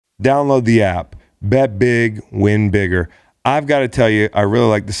Download the app. Bet big, win bigger. I've got to tell you, I really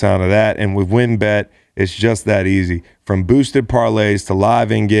like the sound of that. And with WynnBET, it's just that easy. From boosted parlays to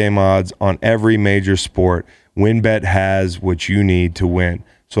live in-game odds on every major sport, WynnBET has what you need to win.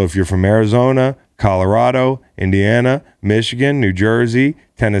 So if you're from Arizona, Colorado, Indiana, Michigan, New Jersey,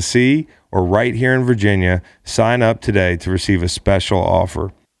 Tennessee, or right here in Virginia, sign up today to receive a special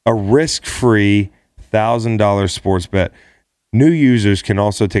offer. A risk-free $1,000 sports bet. New users can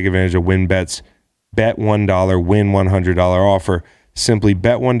also take advantage of WynnBET's Bet $1, win $100 offer. Simply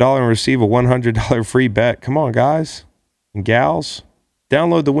bet $1 and receive a $100 free bet. Come on, guys and gals.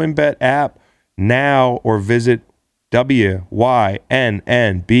 Download the WynnBET app now or visit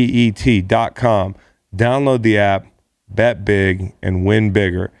WYNNBET.com. Download the app, bet big, and win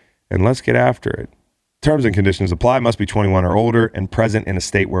bigger. And let's get after it. Terms and conditions apply. Must be 21 or older and present in a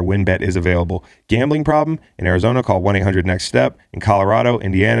state where WynnBET is available. Gambling problem? In Arizona, call 1-800-NEXT-STEP. In Colorado,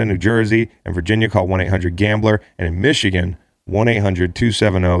 Indiana, New Jersey, and Virginia, call 1-800-GAMBLER. And in Michigan,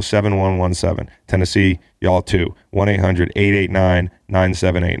 1-800-270-7117. Tennessee, y'all too.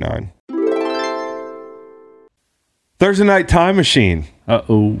 1-800-889-9789. Thursday Night Time Machine.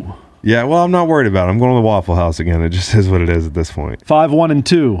 Uh-oh. Yeah, well, I'm not worried about it. I'm going to the Waffle House again. It just is what it is at this point.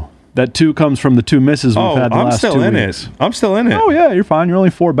 5-1-2. That 2 comes from the 2 misses we've had the last 2 weeks. I'm still in it. Oh, yeah, you're fine. You're only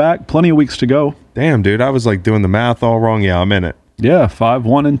 4 back. Plenty of weeks to go. Damn, dude. I was like doing the math all wrong. Yeah, I'm in it. Yeah,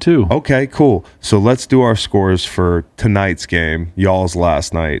 5-1-2. Okay, cool. So let's do our scores for tonight's game. Y'all's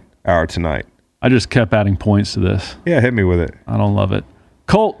last night, our tonight. I just kept adding points to this. Yeah, hit me with it. I don't love it.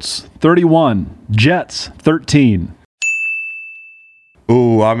 Colts, 31. Jets, 13.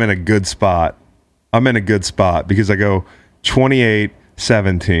 Ooh, I'm in a good spot. Because I go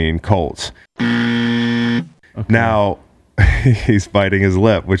 28-17 Colts. Okay. Now, he's biting his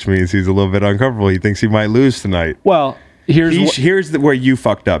lip, which means he's a little bit uncomfortable. He thinks he might lose tonight. Well, here's where you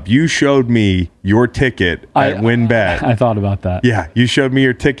fucked up. You showed me your ticket at WynnBET. I thought about that. Yeah, you showed me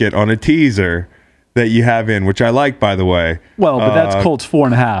your ticket on a teaser that you have in, which I like, by the way. Well, but that's Colts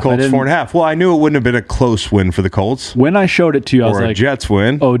 4.5. Colts 4.5. Well, I knew it wouldn't have been a close win for the Colts. When I showed it to you, I was like, or a Jets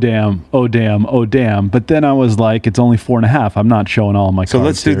win. Oh, damn. But then I was like, it's only 4.5. I'm not showing all my cards. So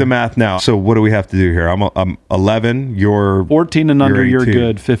let's do the math now. So what do we have to do here? I'm 11. You're 14 and under. You're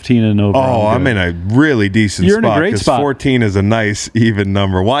good. 15 and over. Oh, I'm in a really decent spot. You're in a great spot. 14 is a nice even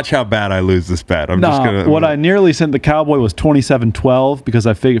number. Watch how bad I lose this bet. What I nearly sent the Cowboy was 27-12 because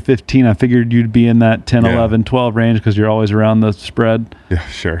I figured 15. I figured you'd be in that 10, 11, 12 range because you're always around the spread. Yeah,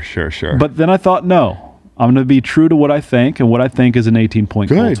 sure. But then I thought, no, I'm going to be true to what I think, and what I think is an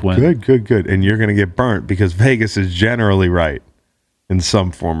 18-point Colts win. Good. And you're going to get burnt because Vegas is generally right in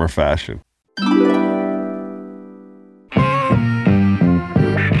some form or fashion.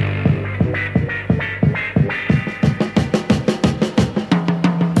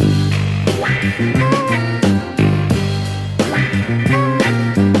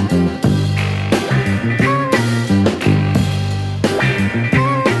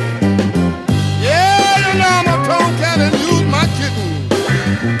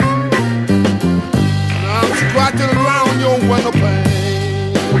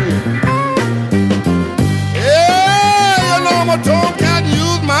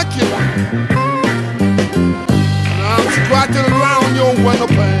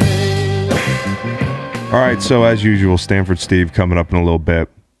 All right, so as usual, Stanford Steve coming up in a little bit.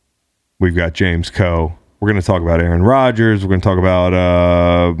 We've got James Coe. We're going to talk about Aaron Rodgers. We're going to talk about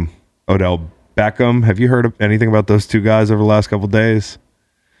Odell Beckham. Have you heard of anything about those two guys over the last couple of days?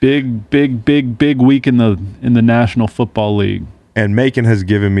 Big week in the National Football League. And Macon has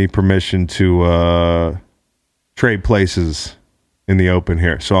given me permission to trade places in the open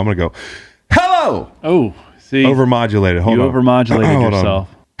here. So I'm going to go, hello! Oh, see? Overmodulated. Hold on. You overmodulated yourself.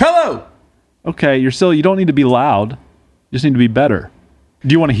 Hello! Okay, you don't need to be loud. You just need to be better.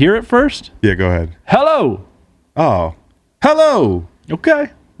 Do you want to hear it first? Yeah, go ahead. Hello! Oh. Hello!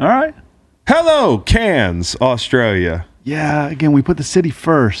 Okay, all right. Hello, Cairns, Australia. Yeah, again, we put the city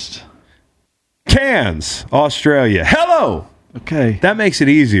first. Cairns, Australia. Hello! Okay. That makes it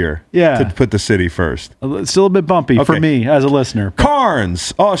easier to put the city first. It's still a bit bumpy for me as a listener.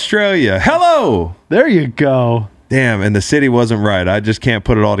 Cairns, Australia. Hello! There you go. Damn, and the city wasn't right. I just can't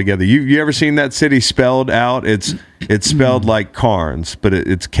put it all together. You ever seen that city spelled out? It's spelled like Cairns, but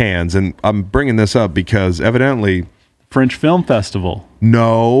it's Cairns. And I'm bringing this up because evidently... French Film Festival.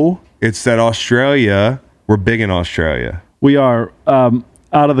 No, it's that Australia... We're big in Australia. We are. Out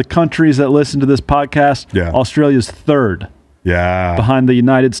of the countries that listen to this podcast, Australia's third. Yeah. Behind the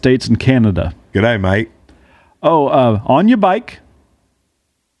United States and Canada. G'day, mate. Oh, on your bike.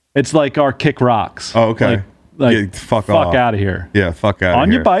 It's like our Kick Rocks. Oh, okay. Like Like, fuck off. out of here. Yeah, fuck out of here.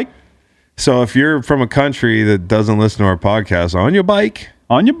 On your bike. So if you're from a country that doesn't listen to our podcast, on your bike.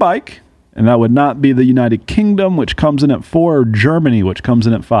 On your bike. And that would not be the United Kingdom, which comes in at 4, or Germany, which comes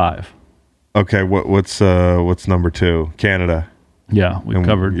in at 5. Okay, what's number 2? Canada. Yeah, we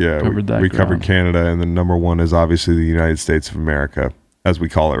covered that. We covered Canada, and then number 1 is obviously the United States of America, as we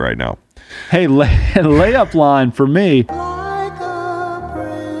call it right now. Hey, layup line for me. Like a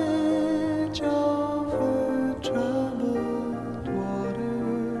bridge over troubled water,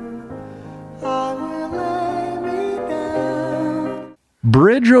 I will lay me down.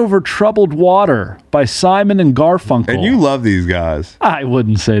 Bridge Over Troubled Water by Simon and Garfunkel. And you love these guys. I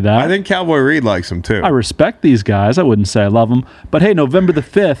wouldn't say that. I think Cowboy Reed likes them too. I respect these guys. I wouldn't say I love them. But hey, November the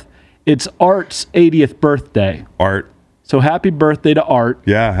 5th, it's Art's 80th birthday. Art. So happy birthday to Art.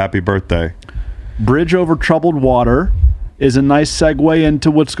 Yeah, happy birthday. Bridge Over Troubled Water is a nice segue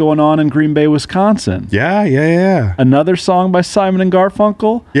into what's going on in Green Bay, Wisconsin. Yeah. Another song by Simon and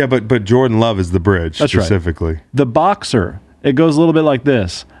Garfunkel. Yeah, but Jordan Love is the bridge. That's specifically. Right. The Boxer. It goes a little bit like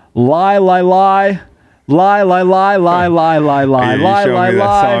this. Lie, lie, lie. Lie, lie, lie, lie, lie, lie, lie, You lie, showed lie, me that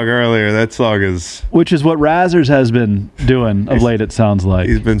lie. song earlier. That song is... Which is what Razzers has been doing of late, it sounds like.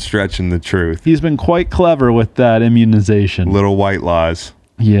 He's been stretching the truth. He's been quite clever with that immunization. Little White Lies.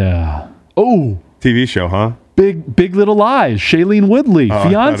 Yeah. Oh, TV show, huh? Big Little Lies. Shailene Woodley,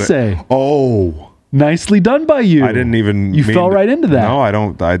 fiance. Oh. Nicely done by you. I didn't even... You fell right into that. No, I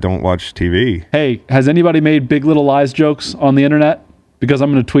don't watch TV. Hey, has anybody made Big Little Lies jokes on the internet? Because I'm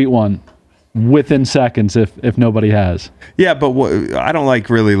going to tweet one within seconds if nobody has. Yeah, but I don't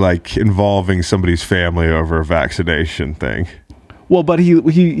really like involving somebody's family over a vaccination thing. Well, but he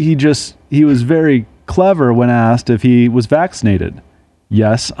was very clever when asked if he was vaccinated.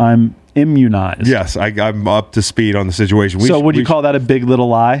 Yes, I'm immunized. Yes, I'm up to speed on the situation. So would you call that a big little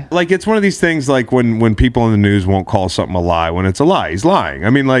lie? Like, it's one of these things like when people in the news won't call something a lie when it's a lie. He's lying. I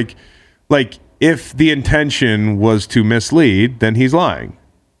mean, like if the intention was to mislead, then he's lying.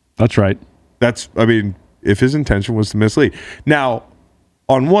 That's right. If his intention was to mislead. Now,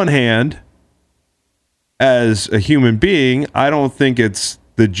 on one hand, as a human being, I don't think it's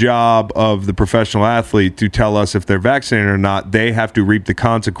the job of the professional athlete to tell us if they're vaccinated or not. They have to reap the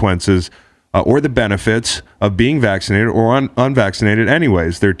consequences or the benefits of being vaccinated or unvaccinated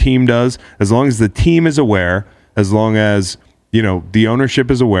anyways. Their team does. As long as the team is aware, as long as the ownership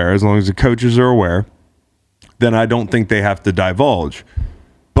is aware, as long as the coaches are aware, then I don't think they have to divulge.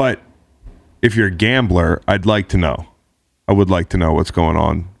 But if you're a gambler, I'd like to know. I would like to know what's going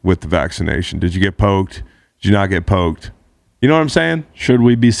on with the vaccination. Did you get poked? Did you not get poked? You know what I'm saying? Should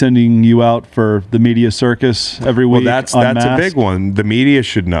we be sending you out for the media circus every week? Well, that's a big one. The media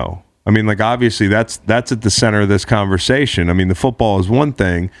should know. I mean, obviously that's at the center of this conversation. I mean, the football is one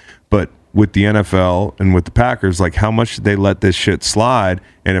thing, but with the NFL and with the Packers, how much did they let this shit slide?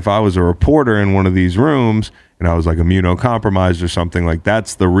 And if I was a reporter in one of these rooms and I was immunocompromised or something,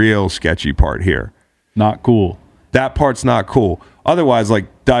 that's the real sketchy part here. Not cool. That part's not cool. Otherwise,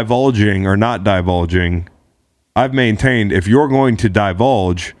 divulging or not divulging, I've maintained if you're going to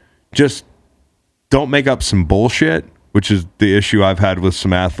divulge, just don't make up some bullshit, which is the issue I've had with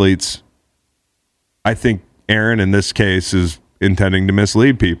some athletes. I think Aaron, in this case, is intending to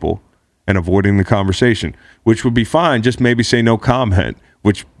mislead people and avoiding the conversation, which would be fine. Just maybe say no comment,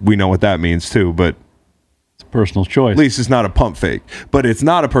 which we know what that means too, but it's a personal choice. At least it's not a pump fake. But it's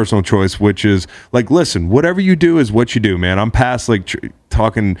not a personal choice, which is listen, whatever you do is what you do, man. I'm past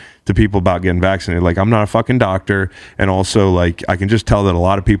talking to people about getting vaccinated. I'm not a fucking doctor, and also I can just tell that a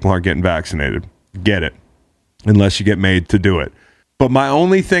lot of people aren't getting vaccinated. Get it. Unless you get made to do it. But my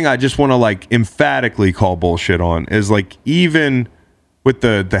only thing I just want to emphatically call bullshit on is even with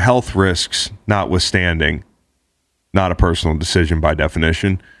the health risks notwithstanding, not a personal decision by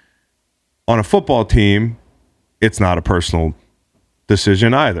definition. On a football team, it's not a personal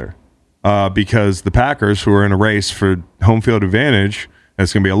decision either. Because the Packers, who are in a race for home field advantage, and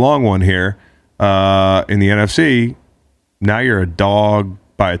it's going to be a long one here, in the NFC, now you're a dog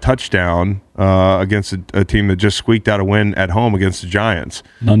by a touchdown against a team that just squeaked out a win at home against the Giants.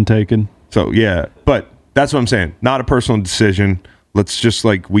 None taken. So, yeah. But that's what I'm saying. Not a personal decision. Let's just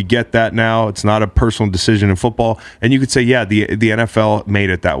we get that now. It's not a personal decision in football. And you could say, yeah, the NFL made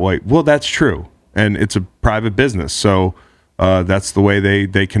it that way. Well, that's true. And it's a private business. So that's the way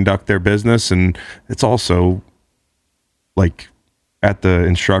they conduct their business. And it's also at the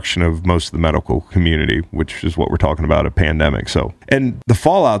instruction of most of the medical community, which is what we're talking about, a pandemic. So, and the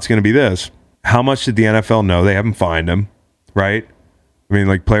fallout's going to be this. How much did the NFL know? They haven't fined him, right? I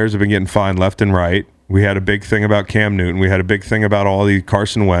mean, players have been getting fined left and right. We had a big thing about Cam Newton. We had a big thing about all the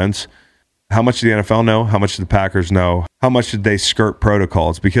Carson Wentz. How much did the NFL know? How much did the Packers know? How much did they skirt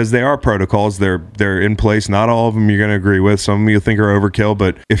protocols? Because they are protocols. They're in place. Not all of them you're going to agree with. Some of them you think are overkill.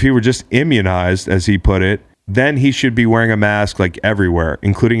 But if he were just immunized, as he put it, then he should be wearing a mask like everywhere,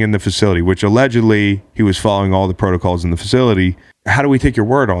 including in the facility, which allegedly he was following all the protocols in the facility. How do we take your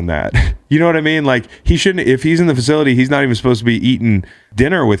word on that? You know what I mean? Like, he shouldn't, if he's in the facility, he's not even supposed to be eating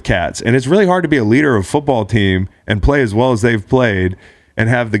dinner with cats. And it's really hard to be a leader of a football team and play as well as they've played and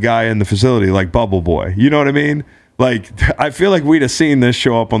have the guy in the facility like Bubble Boy. You know what I mean? Like, I feel like we'd have seen this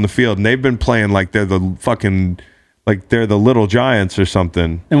show up on the field, and they've been playing like they're the fucking, like they're the little giants or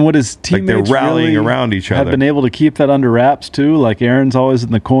something. And what his teammates like they're rallying really around each have other. been able to keep that under wraps too. Like Aaron's always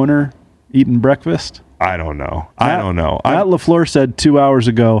in the corner eating breakfast. I don't know. I don't know. Matt LaFleur said 2 hours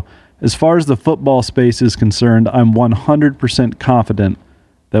ago, as far as the football space is concerned, I'm 100% confident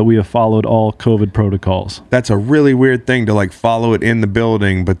that we have followed all COVID protocols. That's a really weird thing to like follow it in the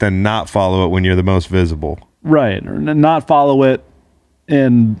building, but then not follow it when you're the most visible. Right. Or not follow it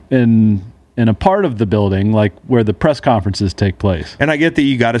in a part of the building, like where the press conferences take place. And I get that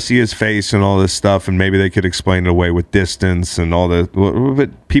you got to see his face and all this stuff, and maybe they could explain it away with distance and all that.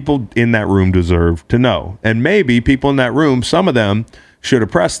 But people in that room deserve to know. And maybe people in that room, some of them should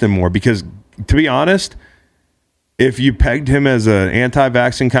have pressed him more, because to be honest, if you pegged him as an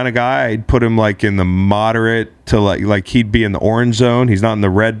anti-vaccine kind of guy, I'd put him like in the moderate to like he'd be in the orange zone. He's not in the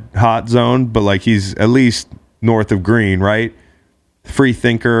red hot zone, but like he's at least north of green, right? Free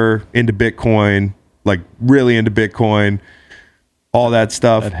thinker, into Bitcoin, like really into Bitcoin, all that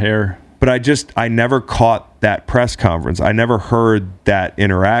stuff. That hair. But I never caught that press conference. I never heard that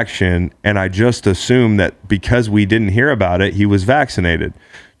interaction. And I just assumed that because we didn't hear about it, he was vaccinated.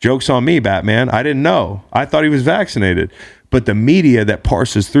 Joke's on me, Batman. I didn't know. I thought he was vaccinated. But the media that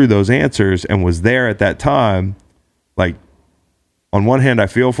parses through those answers and was there at that time, like, on one hand, I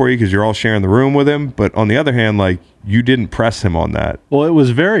feel for you because you're all sharing the room with him. But on the other hand, like, you didn't press him on that. Well, it was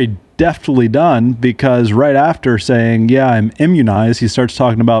very deftly done, because right after saying, yeah, I'm immunized, he starts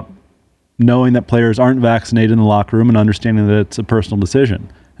talking about knowing that players aren't vaccinated in the locker room and understanding that it's a personal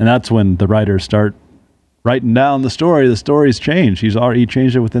decision. And that's when the writers start writing down the story. The story's changed. He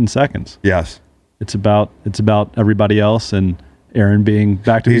changed it within seconds. Yes. It's about everybody else and Aaron being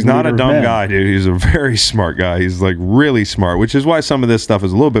back to He's being not a leader of dumb men. guy, dude. He's a very smart guy. He's like really smart, which is why some of this stuff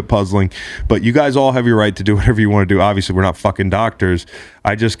is a little bit puzzling. But you guys all have your right to do whatever you want to do. Obviously, we're not fucking doctors.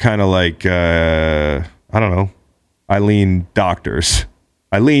 I just kind of like, I don't know. I lean doctors.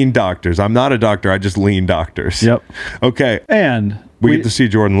 I'm not a doctor. I just lean doctors. Yep. Okay. And we get to see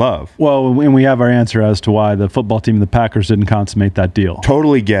Jordan Love. Well, and we have our answer as to why the football team and the Packers didn't consummate that deal.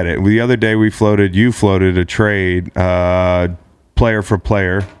 Totally get it. The other day you floated a trade, player for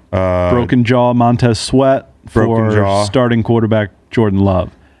player. Broken jaw Montez Sweat for starting quarterback Jordan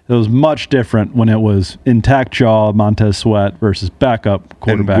Love. It was much different when it was intact jaw Montez Sweat versus backup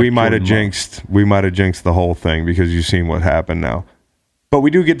quarterback. And we might have jinxed the whole thing because you've seen what happened now. But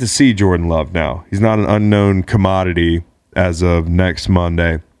we do get to see Jordan Love now. He's not an unknown commodity as of next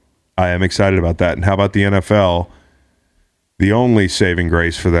Monday. I am excited about that. And how about the NFL? The only saving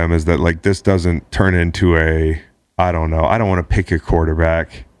grace for them is that like this doesn't turn into I don't know. I don't want to pick a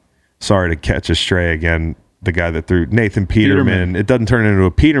quarterback. Sorry to catch a stray again. The guy that threw Nathan Peterman. It doesn't turn into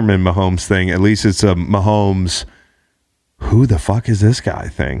a Peterman Mahomes thing. At least it's a Mahomes, who the fuck is this guy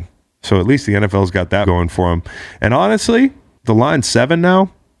thing. So at least the NFL's got that going for him. And honestly, the line's 7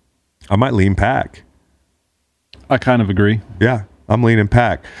 now. I might lean Pack. I kind of agree. Yeah, I'm leaning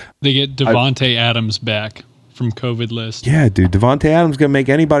Pack. They get Devontae Adams back from COVID list. Yeah, dude. Devontae Adams going to make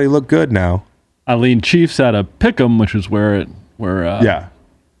anybody look good now. I lean Chiefs at a pick'em, which is where yeah.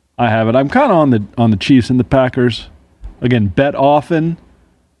 I have it. I'm kind of on the Chiefs and the Packers. Again, bet often,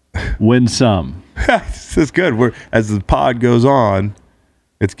 win some. This is good. As the pod goes on,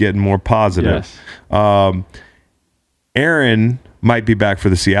 it's getting more positive. Yes. Aaron might be back for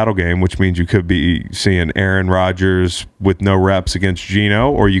the Seattle game, which means you could be seeing Aaron Rodgers with no reps against Geno,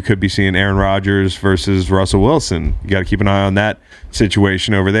 or you could be seeing Aaron Rodgers versus Russell Wilson. You got to keep an eye on that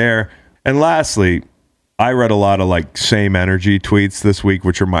situation over there. And lastly, I read a lot of like same energy tweets this week,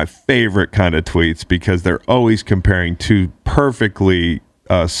 which are my favorite kind of tweets because they're always comparing two perfectly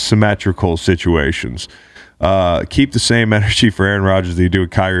symmetrical situations. Keep the same energy for Aaron Rodgers that you do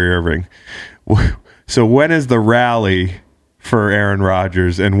with Kyrie Irving. So when is the rally for Aaron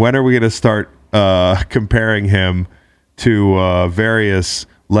Rodgers, and when are we going to start comparing him to various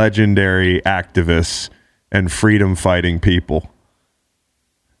legendary activists and freedom-fighting people?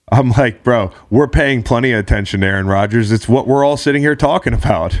 I'm like, bro, we're paying plenty of attention to Aaron Rodgers. It's what we're all sitting here talking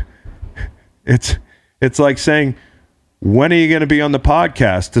about. It's like saying, when are you going to be on the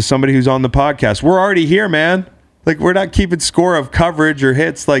podcast? To somebody who's on the podcast, we're already here, man. Like, we're not keeping score of coverage or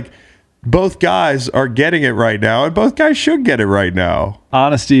hits. Like, both guys are getting it right now, and both guys should get it right now.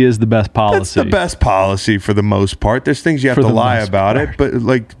 Honesty is the best policy. That's the best policy for the most part. There's things you have to lie about it,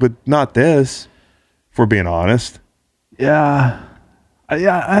 but not this. If we're being honest. Yeah.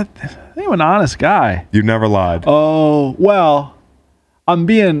 I think I'm an honest guy. You've never lied. Oh, well, I'm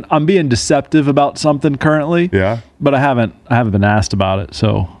being deceptive about something currently. Yeah. But I haven't been asked about it.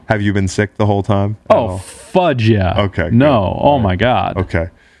 So have you been sick the whole time? Oh, fudge, yeah. Okay. No. Good. Oh my God. Okay.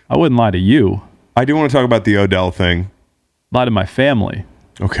 I wouldn't lie to you. I do want to talk about the Odell thing. Lie to my family.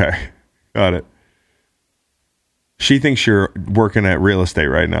 Okay. Got it. She thinks you're working at real estate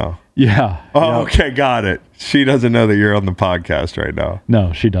right now. Yeah. Oh, okay. Got it. She doesn't know that you're on the podcast right now.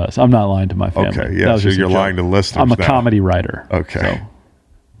 No, she does. I'm not lying to my family. Okay. Yeah. So you're lying to listeners. I'm a now. comedy writer. Okay. So.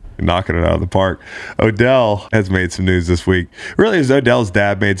 Knocking it out of the park. Odell has made some news this week. Really, as Odell's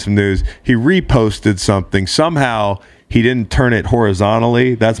dad made some news. He reposted something. Somehow he didn't turn it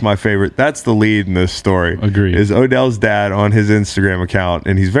horizontally. That's my favorite. That's the lead in this story. Agreed. Is Odell's dad on his Instagram account,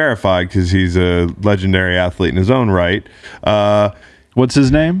 and he's verified because he's a legendary athlete in his own right. What's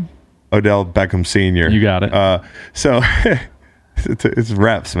his name? Odell Beckham Sr. You got it. So it's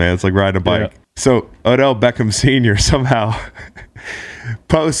reps, man. It's like riding a bike. Yeah. So Odell Beckham Sr. somehow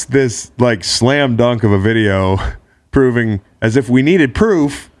posts this like slam dunk of a video proving, as if we needed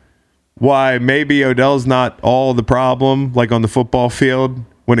proof, why maybe Odell's not all the problem, like on the football field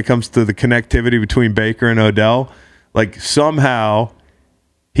when it comes to the connectivity between Baker and Odell. Like somehow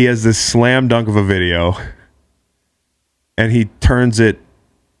he has this slam dunk of a video and he turns it,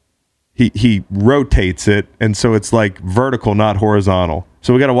 he rotates it, and so it's like vertical, not horizontal.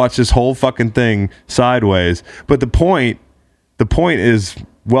 So we got to watch this whole fucking thing sideways. But the point is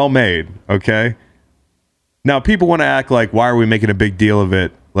well made, okay? Now, people want to act like, why are we making a big deal of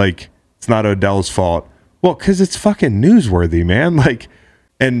it? Like, it's not Odell's fault. Well, because it's fucking newsworthy, man. Like,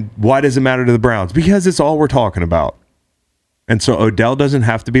 and why does it matter to the Browns? Because it's all we're talking about. And so Odell doesn't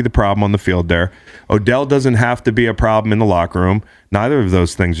have to be the problem on the field there. Odell doesn't have to be a problem in the locker room. Neither of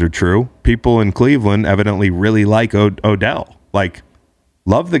those things are true. People in Cleveland evidently really like Odell. Like,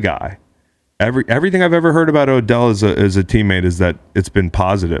 love the guy. Everything I've ever heard about Odell as a teammate is that it's been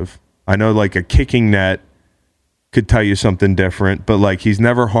positive. I know like a kicking net could tell you something different, but like he's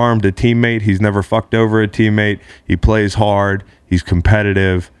never harmed a teammate. He's never fucked over a teammate. He plays hard. He's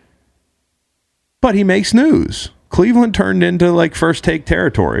competitive. But he makes news. Cleveland turned into like first take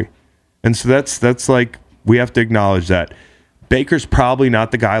territory. And so that's like, we have to acknowledge that. Baker's probably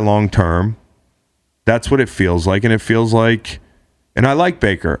not the guy long term. That's what it feels like. And it feels like, and I like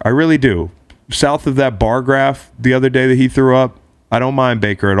Baker. I really do. South of that bar graph the other day that he threw up, I don't mind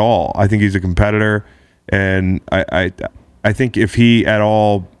Baker at all. I think he's a competitor. And I think if he at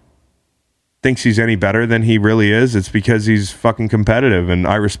all thinks he's any better than he really is, it's because he's fucking competitive. And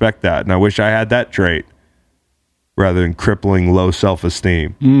I respect that. And I wish I had that trait rather than crippling low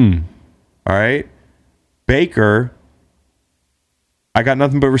self-esteem. All right? Baker, I got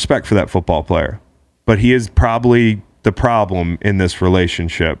nothing but respect for that football player. But he is probably the problem in this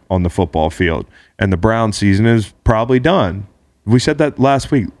relationship on the football field. And the Brown season is probably done. We said that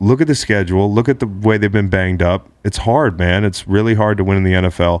last week. Look at the schedule. Look at the way they've been banged up. It's hard, man. It's really hard to win in the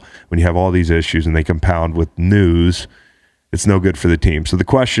NFL when you have all these issues and they compound with news. It's no good for the team. So the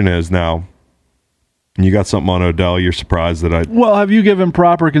question is now, and you got something on Odell, you're surprised that Well, have you given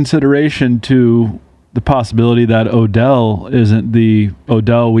proper consideration to the possibility that Odell isn't the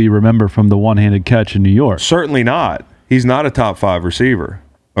Odell we remember from the one-handed catch in New York? Certainly not. He's not a top 5 receiver,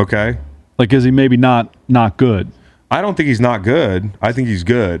 okay? Like, is he maybe not good? I don't think he's not good. I think he's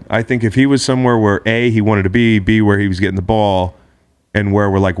good. I think if he was somewhere where A, he wanted to be, B, where he was getting the ball, and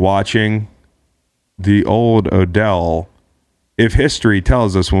where we're like watching the old Odell, if history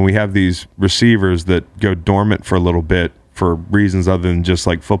tells us when we have these receivers that go dormant for a little bit for reasons other than just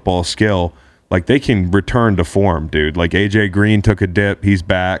like football skill, like they can return to form, dude. Like AJ Green took a dip, he's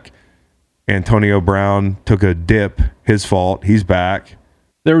back. Antonio Brown took a dip, his fault, he's back.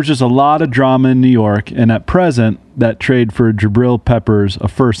 There was just a lot of drama in New York, and at present, that trade for Jabril Peppers, a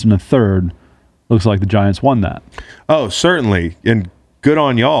first and a third, looks like the Giants won that. Oh, certainly, and good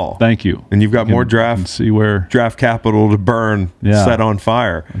on y'all. Thank you. And you've got more draft capital to burn, set on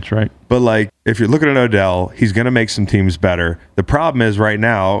fire. That's right. But like, if you're looking at Odell, he's going to make some teams better. The problem is right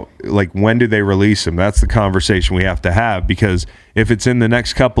now, like, when do they release him? That's the conversation we have to have, because if it's in the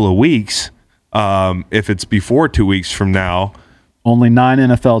next couple of weeks, if it's before 2 weeks from now, only 9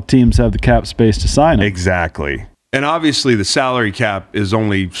 NFL teams have the cap space to sign him. Exactly. And obviously, the salary cap is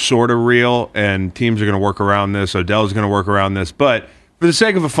only sort of real, and teams are going to work around this. Odell's going to work around this. But for the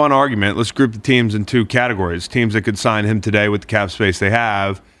sake of a fun argument, let's group the teams in two categories. Teams that could sign him today with the cap space they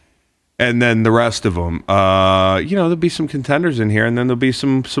have, and then the rest of them. There'll be some contenders in here, and then there'll be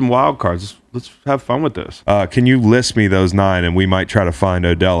some wild cards. Let's have fun with this. Can you list me those 9, and we might try to find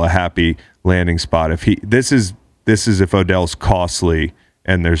Odell a happy landing spot. If this is if Odell's costly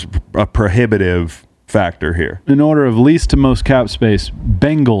and there's a prohibitive factor here. In order of least to most cap space: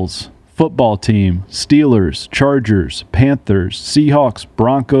 Bengals, football team, Steelers, Chargers, Panthers, Seahawks,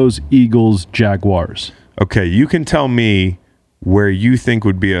 Broncos, Eagles, Jaguars. Okay, you can tell me where you think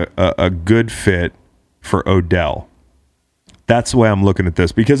would be a good fit for Odell. That's the way I'm looking at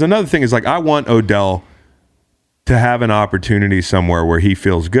this. Because another thing is, like, I want Odell to have an opportunity somewhere where he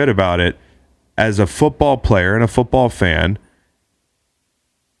feels good about it. As a football player and a football fan,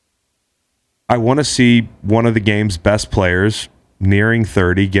 I want to see one of the game's best players nearing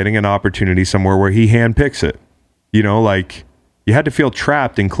 30 getting an opportunity somewhere where he handpicks it. You know, like, you had to feel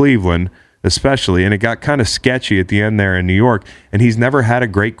trapped in Cleveland, especially, and it got kind of sketchy at the end there in New York, and he's never had a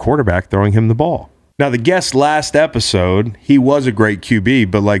great quarterback throwing him the ball. Now, the guest last episode, he was a great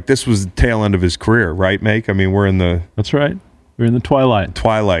QB, but, like, this was the tail end of his career, right, Make? I mean, we're in the... That's right. We're in the twilight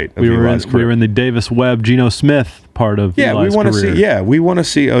of Eli's career. We were in the Davis Webb, Geno Smith part of Eli's career. We want to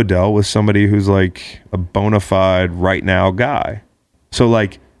see Odell with somebody who's like a bona fide right now guy. So,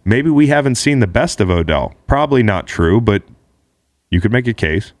 like, maybe we haven't seen the best of Odell. Probably not true, but you could make a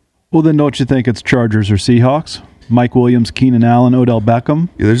case. Well, then don't you think it's Chargers or Seahawks? Mike Williams, Keenan Allen, Odell Beckham?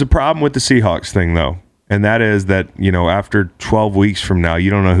 Yeah, there's a problem with the Seahawks thing, though. And that is that, after 12 weeks from now,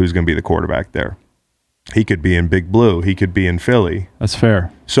 you don't know who's going to be the quarterback there. He could be in Big Blue. He could be in Philly. That's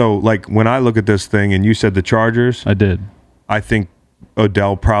fair. So, like, when I look at this thing, and you said the Chargers. I did. I think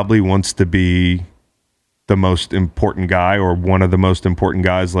Odell probably wants to be the most important guy or one of the most important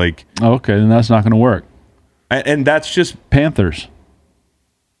guys. Like, okay, then that's not going to work. And that's just Panthers.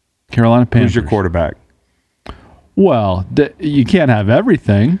 Carolina Panthers. Who's your quarterback? Well, you can't have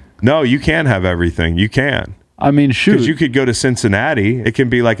everything. No, you can have everything. You can. I mean, shoot. Because you could go to Cincinnati. It can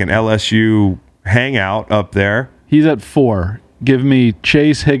be like an LSU hangout up there. He's at 4. Give me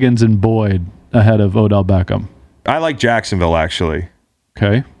Chase, Higgins, and Boyd ahead of Odell Beckham. I like Jacksonville, actually.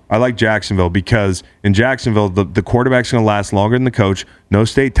 Okay. I like Jacksonville because in Jacksonville, the quarterback's going to last longer than the coach. No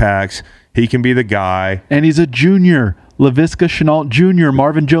state tax. He can be the guy. And he's a junior. Laviska Shenault Jr.,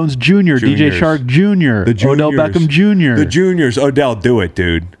 Marvin Jones Jr., DJ Shark Jr., Odell Beckham Jr. The juniors. Odell, do it,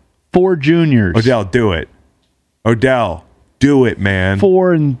 dude. 4 juniors. Odell, do it. Odell, do it, man.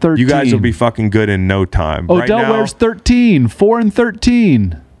 4 and 13. You guys will be fucking good in no time. Odell right now, wears 13. 4 and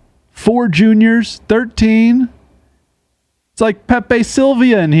 13. 4 juniors, 13. It's like Pepe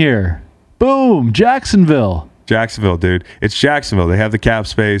Sylvia in here. Boom, Jacksonville. Jacksonville, dude. It's Jacksonville. They have the cap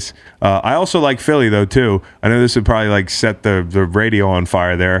space. I also like Philly, though, too. I know this would probably like set the radio on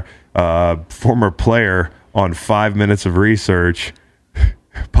fire there. Former player on 5 minutes of research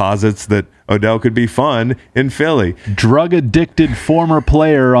posits that Odell could be fun in Philly. Drug-addicted former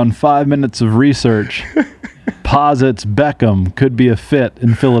player on 5 minutes of research posits Beckham could be a fit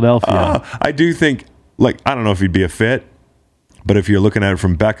in Philadelphia. I do think, like, I don't know if he'd be a fit, but if you're looking at it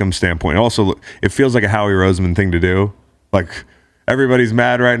from Beckham's standpoint, also it feels like a Howie Roseman thing to do. Like, everybody's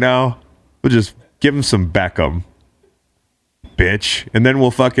mad right now. We'll just give him some Beckham, bitch, and then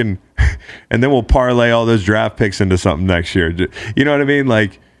we'll parlay all those draft picks into something next year. You know what I mean?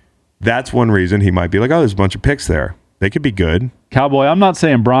 Like, that's one reason he might be like, oh, there's a bunch of picks there. They could be good. Cowboy, I'm not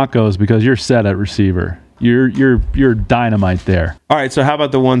saying Broncos because you're set at receiver. You're dynamite there. All right, so how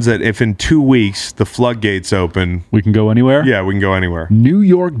about the ones that if in 2 weeks the floodgates open, we can go anywhere? Yeah, we can go anywhere. New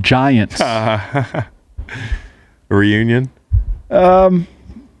York Giants. A reunion?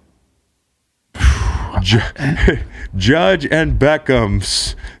 Judge and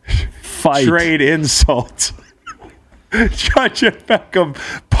Beckham's fight. Trade insults. Judge and Beckham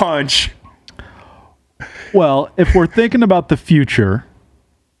punch. Well, if we're thinking about the future,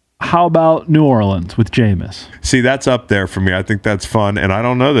 how about New Orleans with Jameis? See, that's up there for me. I think that's fun, and I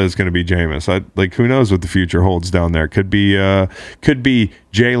don't know that it's going to be Jameis. Like, who knows what the future holds down there? Could be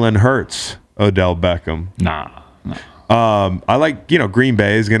Jalen Hurts, Odell Beckham. Nah. I like, Green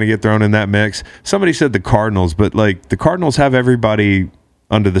Bay is going to get thrown in that mix. Somebody said the Cardinals, but like the Cardinals have everybody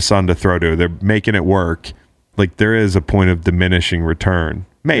under the sun to throw to. They're making it work. Like, there is a point of diminishing return.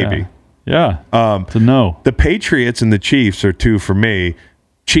 Maybe. Yeah. To know. The Patriots and the Chiefs are 2 for me.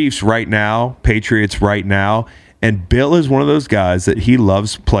 Chiefs right now, Patriots right now. And Bill is one of those guys that he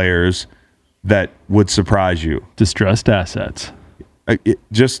loves players that would surprise you. Distressed assets.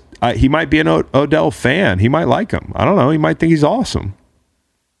 He might be an Odell fan. He might like him. I don't know. He might think he's awesome.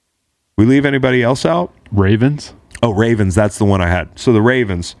 We leave anybody else out? Ravens? Oh, Ravens. That's the one I had. So the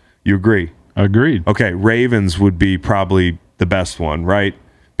Ravens, you agree? Agreed. Okay, Ravens would be probably the best one, right?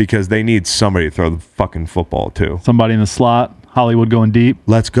 Because they need somebody to throw the fucking football to. Somebody in the slot. Hollywood going deep.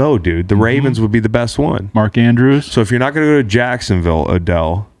 Let's go, dude. The Ravens would be the best one. Mark Andrews. So if you're not going to go to Jacksonville,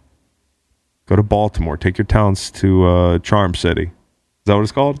 Odell, go to Baltimore. Take your talents to Charm City. Is that what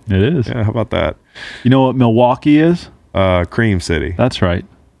it's called? It is. Yeah, how about that? You know what Milwaukee is? Cream City. That's right.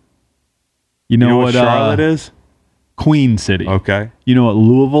 You You know, know what what Charlotte is? Queen City. Okay. You know what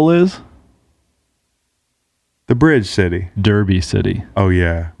Louisville is? The Bridge City. Derby City. Oh,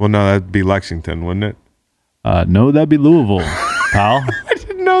 yeah. Well, no, that'd be Lexington, wouldn't it? No, that'd be Louisville, pal. I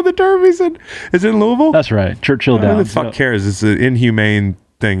didn't know the Derby's is in Louisville? That's right. Churchill Who the Downs. fuck cares? It's an inhumane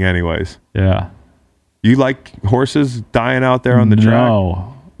thing anyways. Yeah. You like horses dying out there on the track?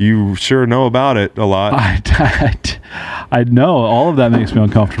 No. You sure know about it a lot. I know. All of that makes me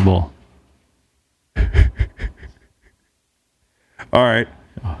uncomfortable. All right.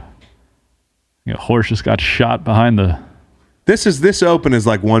 A horse just got shot behind the... This open is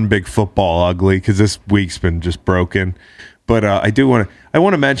like one big football ugly because this week's been just broken. But I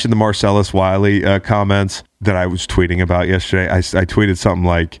want to mention the Marcellus Wiley comments that I was tweeting about yesterday. I tweeted something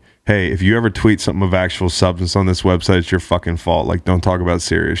like, hey, if you ever tweet something of actual substance on this website, it's your fucking fault. Like, don't talk about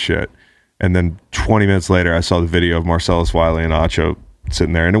serious shit. And then 20 minutes later, I saw the video of Marcellus Wiley and Acho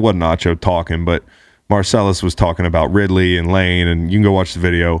sitting there. And it wasn't Acho talking, but Marcellus was talking about Ridley and Lane. And you can go watch the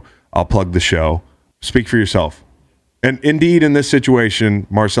video. I'll plug the show. Speak for yourself. And indeed, in this situation,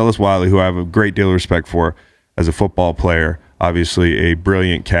 Marcellus Wiley, who I have a great deal of respect for as a football player, obviously a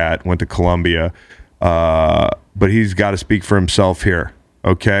brilliant cat, went to Columbia, but he's got to speak for himself here,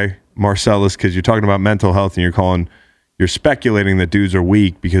 okay? Marcellus, because you're talking about mental health and you're speculating that dudes are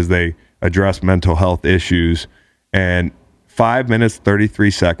weak because they address mental health issues. And 5 minutes, 33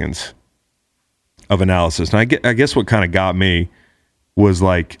 seconds of analysis. And I guess what kind of got me was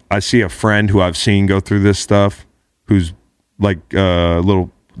like, I see a friend who I've seen go through this stuff, who's like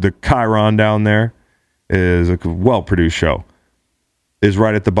the Chiron down there is a well-produced show, is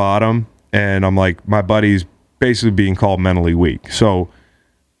right at the bottom. And I'm like, my buddy's basically being called mentally weak. So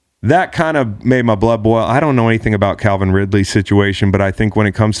that kind of made my blood boil. I don't know anything about Calvin Ridley's situation, but I think when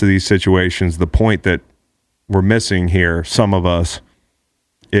it comes to these situations, the point that we're missing here, some of us,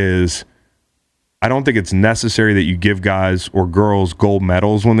 is I don't think it's necessary that you give guys or girls gold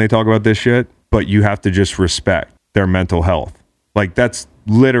medals when they talk about this shit, but you have to just respect their mental health. Like, that's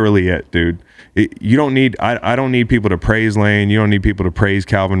literally it, dude. You don't need, I don't need people to praise Lane. You don't need people to praise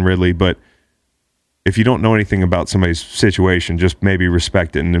Calvin Ridley, but if you don't know anything about somebody's situation, just maybe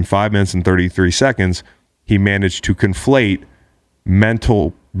respect it. And in 5 minutes and 33 seconds, he managed to conflate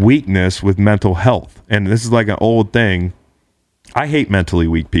mental weakness with mental health. And this is like an old thing. I hate mentally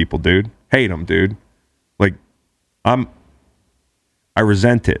weak people, dude. Hate them, dude. Like, I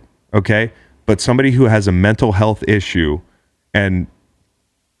resent it, okay? But somebody who has a mental health issue, and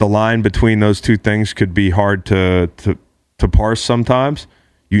the line between those two things could be hard to parse sometimes,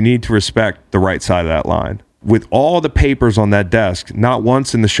 you need to respect the right side of that line. With all the papers on that desk, not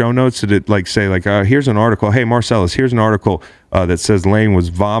once in the show notes did it like say, like, here's an article. Hey, Marcellus, here's an article that says Lane was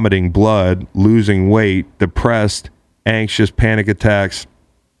vomiting blood, losing weight, depressed, anxious, panic attacks,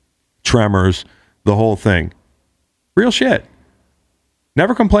 tremors, the whole thing. Real shit.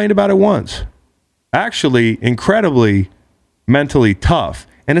 Never complained about it once. Actually, incredibly mentally tough.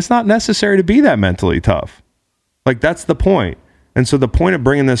 And it's not necessary to be that mentally tough. Like, that's the point. And so the point of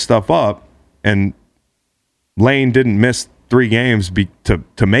bringing this stuff up, and Lane didn't miss 3 games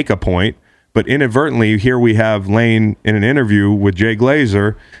to make a point, but inadvertently, here we have Lane in an interview with Jay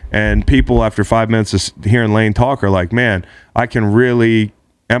Glazer, and people after 5 minutes of hearing Lane talk are like, man, I can really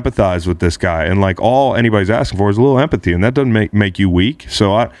empathize with this guy. And like, all anybody's asking for is a little empathy, and that doesn't make you weak.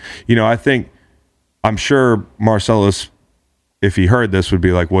 So I think, I'm sure Marcellus, if he heard this, would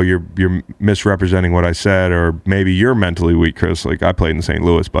be like, well, you're misrepresenting what I said, or maybe you're mentally weak, Chris. Like, I played in St.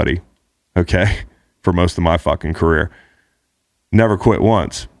 Louis, buddy. Okay? For most of my fucking career. Never quit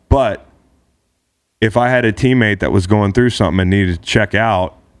once. But if I had a teammate that was going through something and needed to check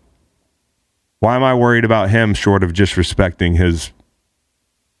out, why am I worried about him short of just respecting his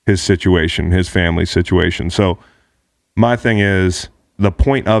situation, his family situation? So my thing is, the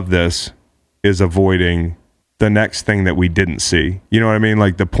point of this is avoiding the next thing that we didn't see. You know what I mean?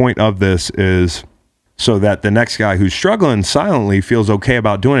 Like, the point of this is so that the next guy who's struggling silently feels okay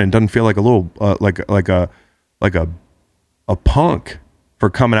about doing it and doesn't feel like a little like a punk for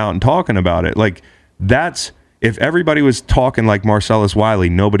coming out and talking about it. Like, that's If everybody was talking like Marcellus Wiley,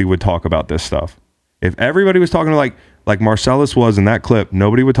 nobody would talk about this stuff. If everybody was talking like Marcellus was in that clip,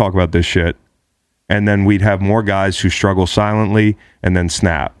 nobody would talk about this shit. And then we'd have more guys who struggle silently and then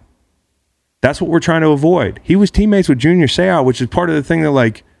snap. That's what we're trying to avoid. He was teammates with Junior Seau, which is part of the thing that,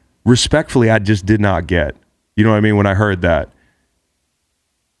 like, respectfully, I just did not get. You know what I mean? When I heard that.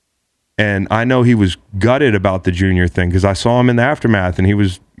 And I know he was gutted about the Junior thing because I saw him in the aftermath,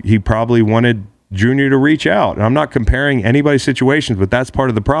 and he probably wanted Junior to reach out. And I'm not comparing anybody's situations, but that's part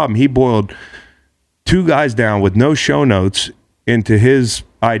of the problem. He boiled two guys down with no show notes into his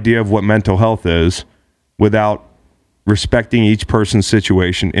idea of what mental health is without respecting each person's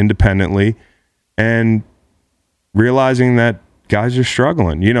situation independently and realizing that guys are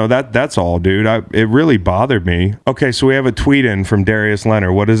struggling. You know, that's all, dude. It really bothered me. Okay, so we have a tweet in from Darius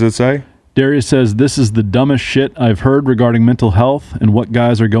Leonard. What does it say? Darius says, "This is the dumbest shit I've heard regarding mental health and what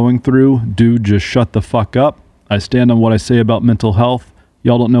guys are going through. Dude, just shut the fuck up. I stand on what I say about mental health.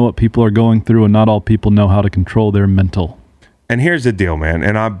 Y'all don't know what people are going through, and not all people know how to control their mental." And here's the deal, man.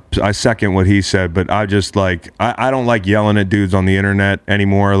 And I second what he said, but I just like, I don't like yelling at dudes on the internet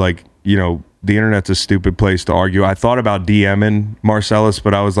anymore. Like, you know, the internet's a stupid place to argue. I thought about DMing Marcellus,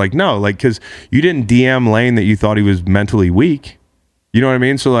 but I was like, no, like, because you didn't DM Lane that you thought he was mentally weak. You know what I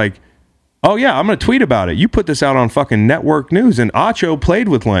mean? So, like, oh, yeah, I'm going to tweet about it. You put this out on fucking network news, and Acho played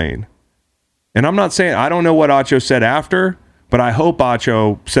with Lane. And I'm not saying, I don't know what Acho said after, but I hope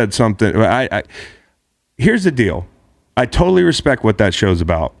Acho said something. Here's the deal. I totally respect what that show's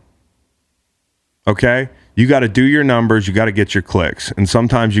about. Okay? You got to do your numbers. You got to get your clicks. And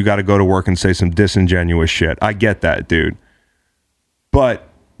sometimes you got to go to work and say some disingenuous shit. I get that, dude. But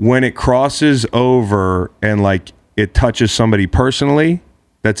when it crosses over and, like, it touches somebody personally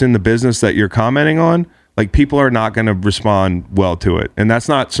that's in the business that you're commenting on, like, people are not going to respond well to it. And that's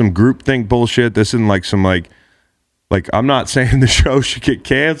not some groupthink bullshit. This isn't like some, like, I'm not saying the show should get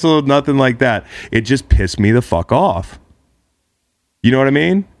canceled, nothing like that. It just pissed me the fuck off. You know what I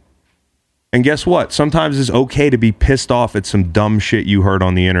mean? And guess what? Sometimes it's okay to be pissed off at some dumb shit you heard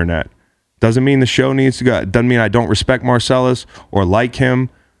on the internet. Doesn't mean the show needs to go. Doesn't mean I don't respect Marcellus or like him.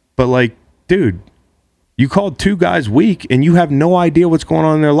 But, like, dude, you called two guys weak and you have no idea what's going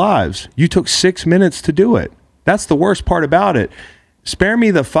on in their lives. You took 6 minutes to do it. That's the worst part about it. Spare me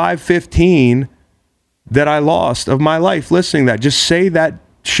the 5:15 that I lost of my life listening to that. Just say that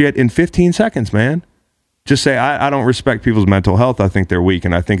shit in 15 seconds, man. Just say, I don't respect people's mental health. I think they're weak,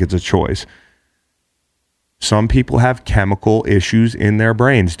 and I think it's a choice. Some people have chemical issues in their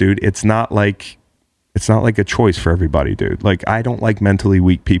brains, dude. It's not like a choice for everybody, dude. Like, I don't like mentally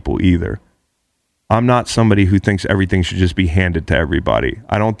weak people either. I'm not somebody who thinks everything should just be handed to everybody.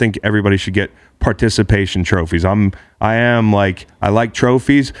 I don't think everybody should get participation trophies. I like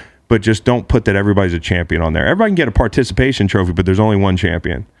trophies, but just don't put that everybody's a champion on there. Everybody can get a participation trophy, but there's only one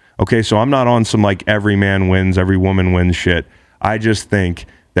champion. Okay, so I'm not on some, like, every man wins, every woman wins shit. I just think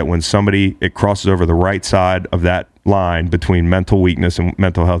that when it crosses over the right side of that line between mental weakness and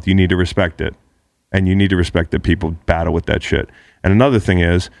mental health, you need to respect it. And you need to respect that people battle with that shit. And another thing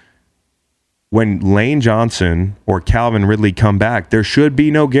is, when Lane Johnson or Calvin Ridley come back, there should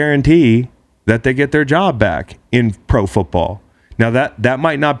be no guarantee that they get their job back in pro football. Now, that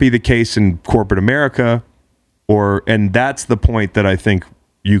might not be the case in corporate America, and that's the point that I think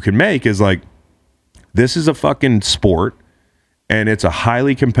you can make is, like, this is a fucking sport and it's a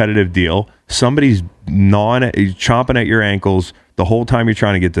highly competitive deal. Somebody's chomping at your ankles the whole time you're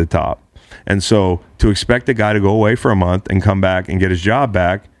trying to get to the top. And so to expect a guy to go away for a month and come back and get his job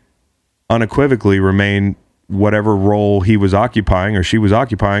back, unequivocally remain whatever role he was occupying or she was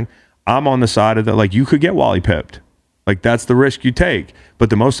occupying, I'm on the side of that, like, you could get Wally pipped. Like, that's the risk you take. But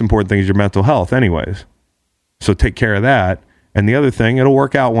the most important thing is your mental health anyways. So take care of that. And the other thing, it'll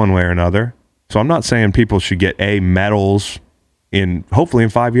work out one way or another. So I'm not saying people should get medals hopefully in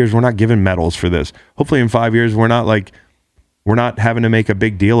 5 years, we're not giving medals for this. Hopefully in 5 years, we're not having to make a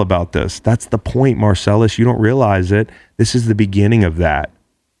big deal about this. That's the point, Marcellus. You don't realize it. This is the beginning of that.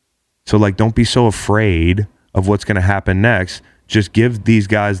 So, like, don't be so afraid of what's going to happen next. Just give these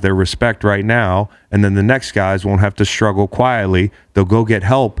guys their respect right now, and then the next guys won't have to struggle quietly. They'll go get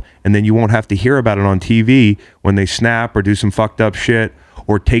help, and then you won't have to hear about it on TV when they snap or do some fucked up shit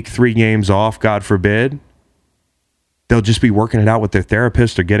or take 3 games off, God forbid. They'll just be working it out with their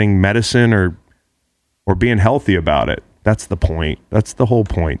therapist or getting medicine or being healthy about it. That's the point. That's the whole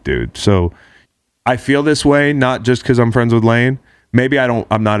point, dude. So I feel this way, not just because I'm friends with Lane. Maybe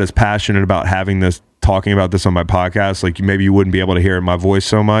I'm not as passionate about talking about this on my podcast. Like, maybe you wouldn't be able to hear my voice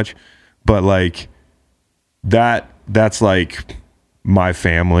so much, but, like, that's like my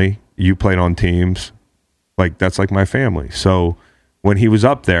family. You played on teams. Like, that's like my family. So when he was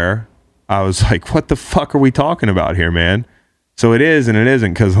up there, I was like, what the fuck are we talking about here, man? So it is and it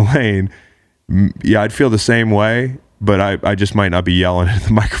isn't, because Elaine, yeah, I'd feel the same way, but I just might not be yelling at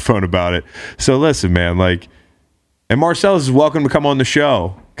the microphone about it. So listen, man, like, and Marcellus is welcome to come on the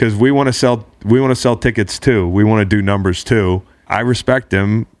show, because we want to sell tickets too. We want to do numbers too. I respect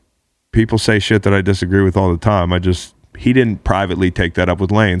him. People say shit that I disagree with all the time. He didn't privately take that up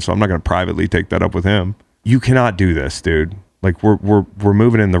with Lane, so I'm not going to privately take that up with him. You cannot do this, dude. Like, we're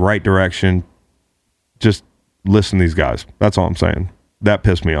moving in the right direction. Just listen to these guys. That's all I'm saying. That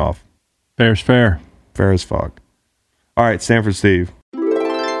pissed me off. Fair's fair. Fair as fuck. All right, Stanford Steve.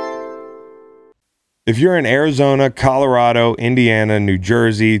 If you're in Arizona, Colorado, Indiana, New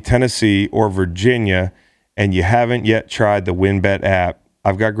Jersey, Tennessee, or Virginia, and you haven't yet tried the WynnBET app,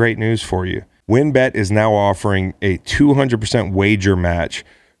 I've got great news for you. WynnBET is now offering a 200% wager match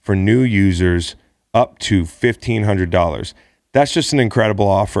for new users up to $1,500. That's just an incredible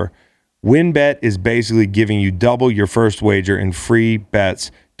offer. WynnBET is basically giving you double your first wager in free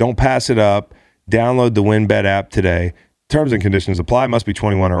bets. Don't pass it up. Download the WynnBET app today. Terms and conditions apply. Must be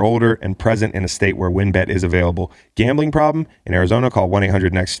 21 or older and present in a state where WynnBET is available. Gambling problem? In Arizona, call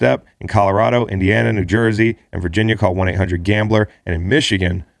 1-800-NEXT-STEP. In Colorado, Indiana, New Jersey, and Virginia, call 1-800-GAMBLER. And in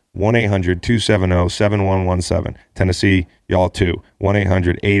Michigan, 1-800-270-7117. Tennessee, y'all too.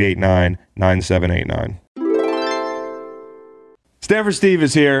 1-800-889-9789. Stanford Steve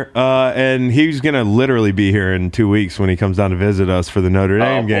is here, and he's going to literally be here in 2 weeks when he comes down to visit us for the Notre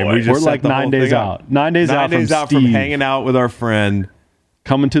Dame game. We're like 9 days out. 9 days out from Steve. Hanging out with our friend.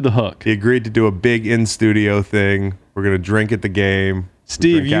 Coming to the hook. He agreed to do a big in-studio thing. We're going to drink at the game.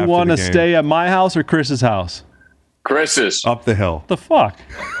 Steve, you want to stay at my house or Chris's house? Chris's. Up the hill. What the fuck?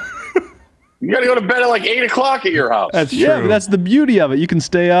 You got to go to bed at like 8 o'clock at your house. That's true. Yeah, but that's the beauty of it. You can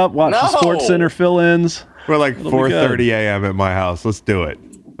stay up, watch the Sports Center fill-ins. We're like 4:30 a.m. at my house. Let's do it.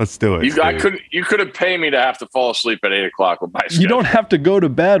 You couldn't pay me to have to fall asleep at 8 o'clock with my schedule. You don't have to go to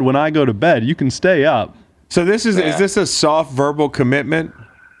bed when I go to bed. You can stay up. So is this a soft verbal commitment?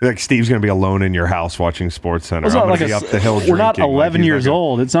 Like, Steve's going to be alone in your house watching Sports Center. It's I'm not going to be up the hill We're not drinking. 11 years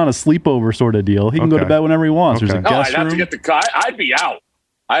old. It's not a sleepover sort of deal. He can go to bed whenever he wants. There's a guest room. I'd have to get I'd be out.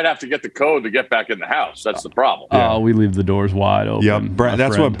 I'd have to get the code to get back in the house. That's the problem. Oh, we leave the doors wide open. Yep,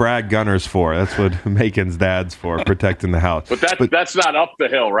 that's what Brad Gunner's for. That's what Macon's dad's for, protecting the house. But that's not up the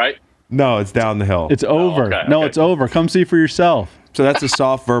hill, right? No, it's down the hill. It's over. It's over. Come see for yourself. So that's a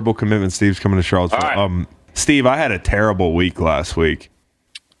soft verbal commitment. Steve's coming to Charlottesville. Right. Steve, I had a terrible week last week.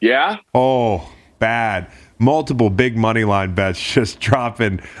 Yeah? Oh, bad. Multiple big money line bets just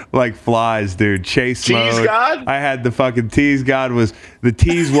dropping like flies, dude. Chase Tease mode. God? I had the fucking tease God the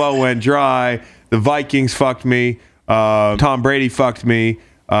tease well went dry. The Vikings fucked me. Tom Brady fucked me.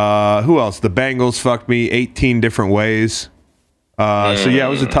 Who else? The Bengals fucked me 18 different ways. So yeah, it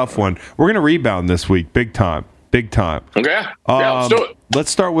was a tough one. We're gonna rebound this week, big time. Big time. Okay. Yeah, let's do it. Let's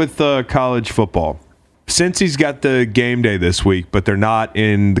start with college football. Since he's got the game day this week, but they're not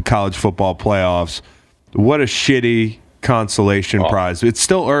in the college football playoffs. What a shitty consolation prize. It's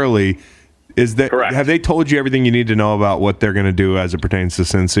still early. Correct. Have they told you everything you need to know about what they're going to do as it pertains to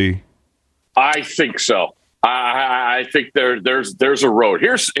Cincy? I think so. I think there's a road.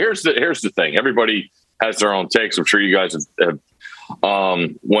 Here's the thing. Everybody has their own takes. I'm sure you guys have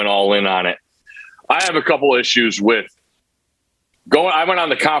went all in on it. I have a couple issues with I went on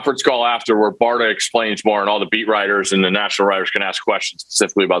the conference call after where Barta explains more, and all the beat writers and the national writers can ask questions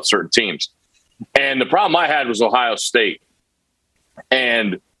specifically about certain teams. And the problem I had was Ohio State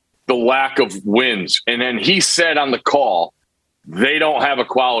and the lack of wins. And then he said on the call, they don't have a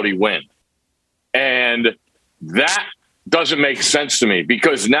quality win. And that doesn't make sense to me,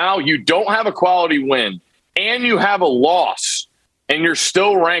 because now you don't have a quality win and you have a loss, and you're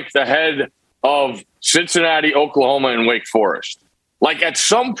still ranked ahead of Cincinnati, Oklahoma, and Wake Forest. Like, at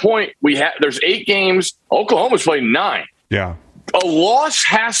some point there's 8 games. Oklahoma's played 9. Yeah. A loss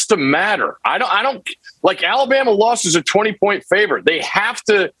has to matter. I don't like Alabama lost as a 20-point favorite. They have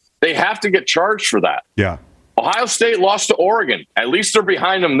to get charged for that. Yeah. Ohio State lost to Oregon. At least they're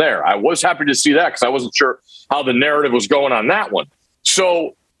behind them there. I was happy to see that, because I wasn't sure how the narrative was going on that one.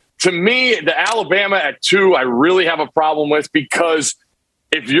 So to me, the Alabama at 2, I really have a problem with, because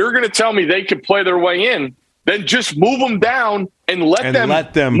if you're going to tell me they could play their way in, then just move them down and let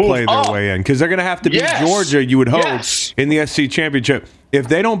them play up. their way in, because they're going to have to beat Georgia, you would hope, in the SC Championship. If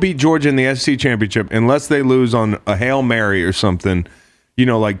they don't beat Georgia in the SC Championship, unless they lose on a Hail Mary or something,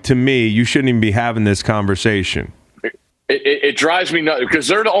 to me, you shouldn't even be having this conversation. It drives me nuts, because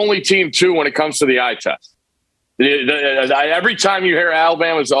they're the only team, too, when it comes to the eye test. Every time you hear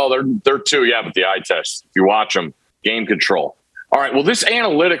Alabama's, they're 2. Yeah, but the eye test, if you watch them, game control. All right, well, this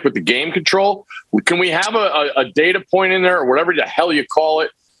analytic with the game control, can we have a data point in there or whatever the hell you call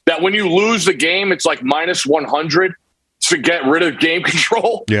it, that when you lose the game, it's like minus 100 to get rid of game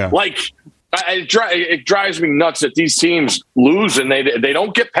control? Yeah. Like, it drives me nuts that these teams lose and they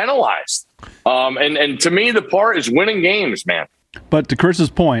don't get penalized. And to me, the part is winning games, man. But to Chris's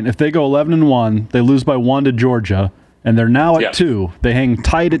point, if they go 11-1, they lose by 1 to Georgia, and they're now at 2. They hang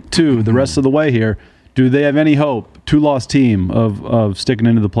tight at 2 the rest of the way here. Do they have any hope, 2-loss team, of sticking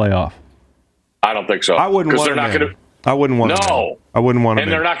into the playoff? I don't think so. I wouldn't want they're not going to. I wouldn't want No. I wouldn't want them.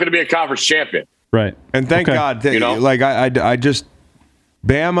 And they're not going to be a conference champion. Right. And thank God, like I just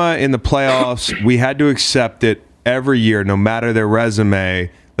Bama in the playoffs, we had to accept it every year, no matter their resume.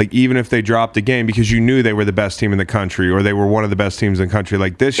 Like, even if they dropped a game, because you knew they were the best team in the country or they were one of the best teams in the country.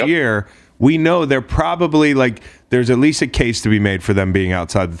 Like this year, we know they're probably there's at least a case to be made for them being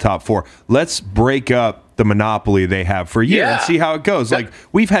outside the top 4. Let's break up the monopoly they have for a year and see how it goes. Like,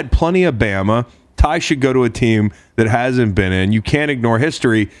 we've had plenty of Bama. Ty should go to a team that hasn't been in. You can't ignore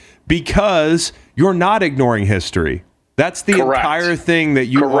history because you're not ignoring history. That's the entire thing that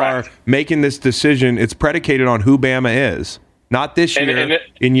you are making this decision. It's predicated on who Bama is. Not this year,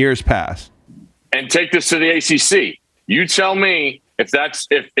 in years past. And take this to the ACC. You tell me if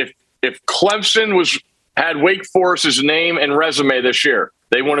Clemson had Wake Forest's name and resume this year,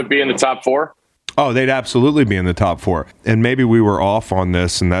 they wouldn't be in the top 4? Oh, they'd absolutely be in the top 4. And maybe we were off on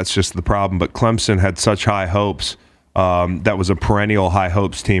this, and that's just the problem. But Clemson had such high hopes. That was a perennial high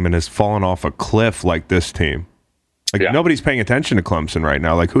hopes team and has fallen off a cliff like this team. Nobody's paying attention to Clemson right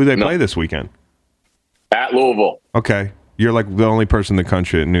now. Like, who do they play this weekend? At Louisville. Okay. You're like the only person in the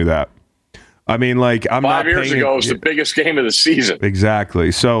country that knew that. I mean, like, I'm 5 years ago, it was the biggest game of the season.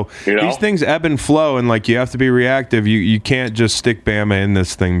 Exactly. So these things ebb and flow, and like you have to be reactive. You can't just stick Bama in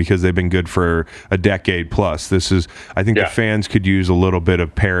this thing because they've been good for a decade plus. I think the fans could use a little bit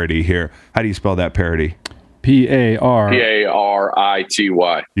of parity here. How do you spell that parity? Parity.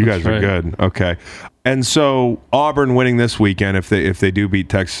 You guys are good. Okay. And so Auburn winning this weekend, if they do beat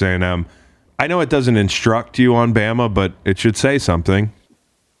Texas A&M. I know it doesn't instruct you on Bama, but it should say something.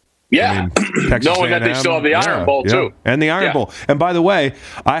 Yeah, knowing that they still have the Iron Bowl too, and the Iron Bowl. And by war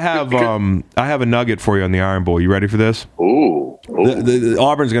I have a nugget for you on the Iron Bowl. You ready for this? Ooh. The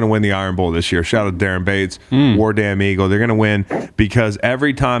Auburn's going to win the Iron Bowl this year. Shout out to Darren Bates, War Damn Eagle. They're going to win because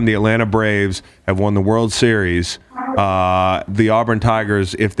every time the Atlanta Braves have won the World Series, the Auburn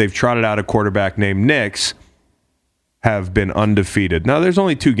Tigers, if they've trotted out a quarterback named Nix, have been undefeated. Now, there's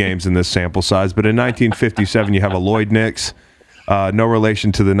only 2 games in this sample size, but in 1957, you have a Lloyd Nix, no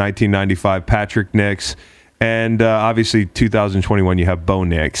relation to the 1995 Patrick Nix, and obviously 2021, you have Bo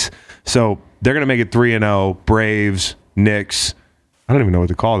Nix. So they're going to make it 3-0, Braves, Nix. I don't even know what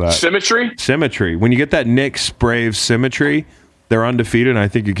to call that. Symmetry. When you get that Nix-Braves symmetry, they're undefeated, and I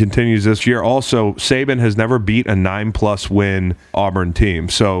think it continues this year. Also, Saban has never beat a 9+ win Auburn team,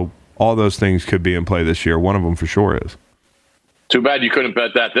 so all those things could be in play this year. One of them for sure is. Too bad you couldn't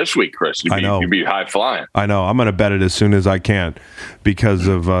bet that this week, Chris. You'd be high flying. I know. I'm going to bet it as soon as I can because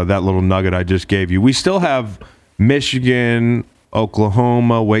of that little nugget I just gave you. We still have Michigan,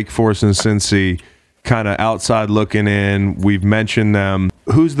 Oklahoma, Wake Forest, and Cincy kind of outside looking in. We've mentioned them.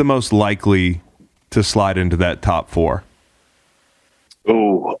 Who's the most likely to slide into that top 4?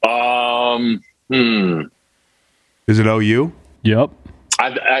 Oh, Is it OU? Yep.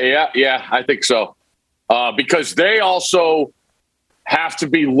 I think so. Because they also have to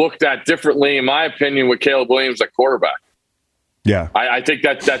be looked at differently, in my opinion, with Caleb Williams at quarterback. Yeah. I think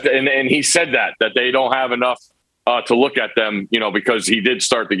that and he said that they don't have enough to look at them, because he did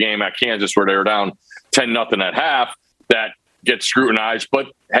start the game at Kansas where they were down 10-0 at half. That gets scrutinized, but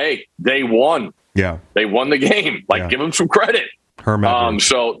hey, they won. Yeah. They won the game. Give them some credit.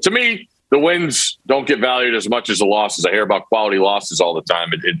 So to me, the wins don't get valued as much as the losses. I hear about quality losses all the time.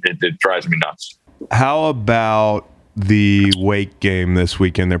 It drives me nuts. How about the Wake game this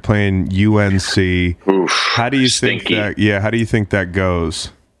weekend? They're playing UNC. Oof, how do you think that? Yeah, how do you think that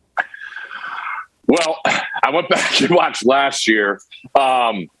goes? Well, I went back and watched last year.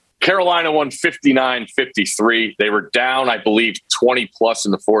 Carolina won 59-53. They were down, I believe, 20+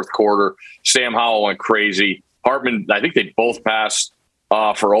 in the fourth quarter. Sam Howell went crazy. Hartman, I think they both passed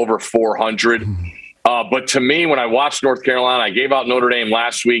for over 400. But to me, when I watched North Carolina, I gave out Notre Dame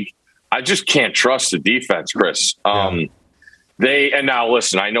last week. I just can't trust the defense, Chris. And now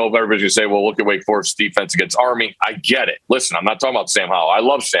listen, I know everybody's gonna say, well, look at Wake Forest defense against Army. I get it. Listen, I'm not talking about Sam Howell. I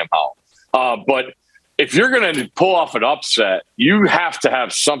love Sam Howell. But if you're going to pull off an upset, you have to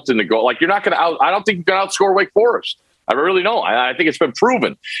have something to go. Like, you're not going to I don't think you can outscore Wake Forest. I really don't. I think it's been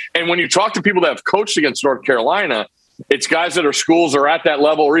proven. And when you talk to people that have coached against North Carolina, it's guys that are schools are at that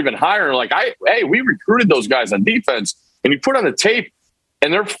level or even higher. Like, hey, we recruited those guys on defense, and you put on the tape,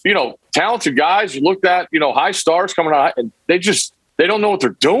 and they're, talented guys. You looked at, high stars coming out, and they don't know what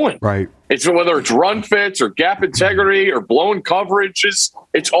they're doing. Right. It's whether it's run fits or gap integrity or blown coverages,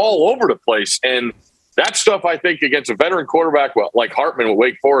 it's all over the place. And that stuff, I think, against a veteran quarterback like Hartman with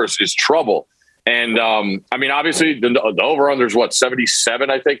Wake Forest is trouble. And, obviously, the over-under is,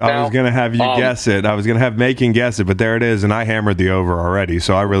 77, I think, now? I was going to have you guess it. I was going to have Macon guess it, but there it is, and I hammered the over already,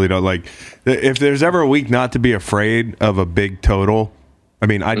 so I really don't like – if there's ever a week not to be afraid of a big total,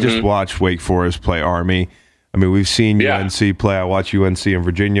 I just watched Wake Forest play Army. We've seen UNC play. I watch UNC and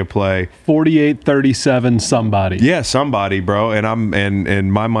Virginia play. 48-37 somebody. Yeah, somebody, bro,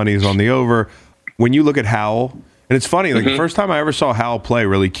 and my money's on the over. When you look at Howell – and it's funny, the first time I ever saw Howell play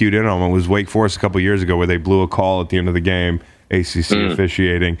really cued in on him was Wake Forest a couple years ago where they blew a call at the end of the game, ACC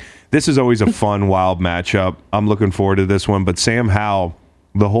officiating. This is always a fun, wild matchup. I'm looking forward to this one. But Sam Howell,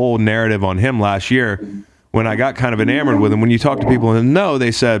 the whole narrative on him last year, when I got kind of enamored with him, when you talk to people and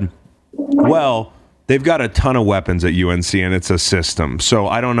they said, well, they've got a ton of weapons at UNC and it's a system. So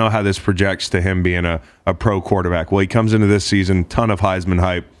I don't know how this projects to him being a pro quarterback. Well, he comes into this season, ton of Heisman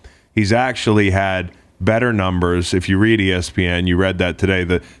hype. He's actually had better numbers. If you read ESPN, you read that today,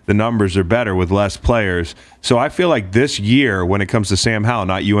 the numbers are better with less players. So I feel like this year, when it comes to Sam Howell,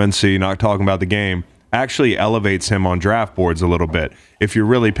 not UNC, not talking about the game, actually elevates him on draft boards a little bit. If you're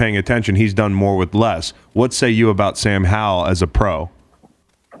really paying attention, he's done more with less. What say you about Sam Howell as a pro?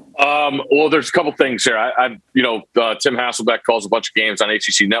 Well, there's a couple things here. Tim Hasselbeck calls a bunch of games on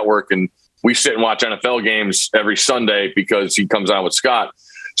ACC Network, and we sit and watch NFL games every Sunday because he comes on with Scott.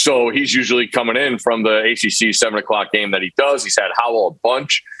 So he's usually coming in from the ACC 7:00 game that he does. He's had Howell a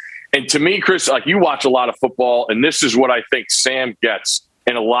bunch. And to me, Chris, like, you watch a lot of football, and this is what I think Sam gets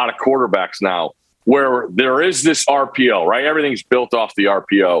in a lot of quarterbacks now, where there is this RPO, right? Everything's built off the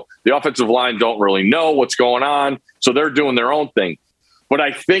RPO. The offensive line don't really know what's going on, so they're doing their own thing. But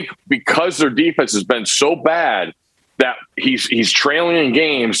I think because their defense has been so bad that he's trailing in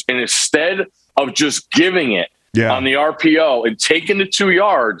games, and instead of just giving it on the RPO and taking the 2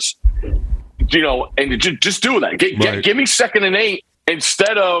 yards, and just do that. Give me 2nd and 8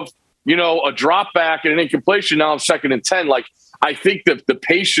 instead of, a drop back and an incompletion. Now I'm 2nd and 10. Like, I think that the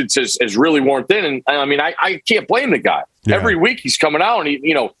patience has really worn thin. And I can't blame the guy. Yeah. Every week he's coming out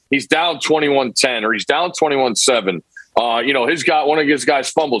and he's down 21-10 or he's down 21-7. One of his guys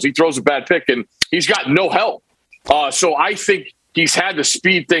fumbles. He throws a bad pick and he's got no help. So I think he's had to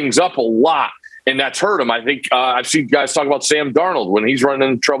speed things up a lot. And that's hurt him. I think I've seen guys talk about Sam Darnold when he's running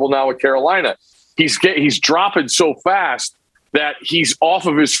into trouble now with Carolina. He's dropping so fast that he's off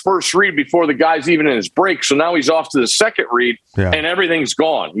of his first read before the guy's even in his break. So now he's off to the second read, and everything's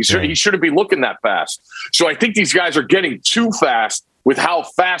gone. He shouldn't be looking that fast. So I think these guys are getting too fast with how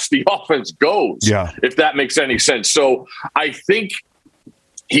fast the offense goes, if that makes any sense. So I think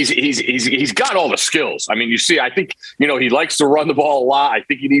he's got all the skills. I think, he likes to run the ball a lot. I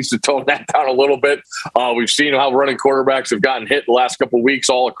think he needs to tone that down a little bit. We've seen how running quarterbacks have gotten hit the last couple of weeks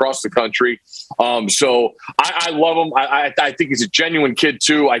all across the country. So I love him. I think he's a genuine kid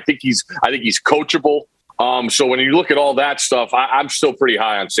too. I think he's coachable. So when you look at all that stuff, I'm still pretty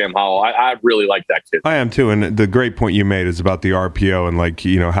high on Sam Howell. I really like that kid. I am too. And the great point you made is about the RPO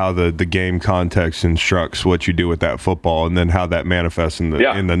and how the game context instructs what you do with that football and then how that manifests in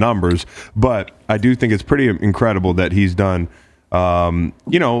the numbers. But I do think it's pretty incredible that he's done,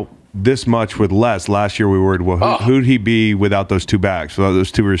 this much with less. Last year we were worried, well, who'd he be without those two backs, without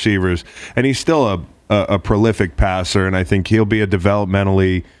those two receivers? And he's still a prolific passer, and I think he'll be a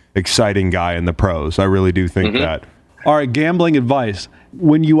developmentally exciting guy in the pros. I really do think that. All right, gambling advice.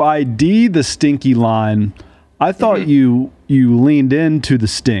 When you ID the stinky line, I thought you leaned into the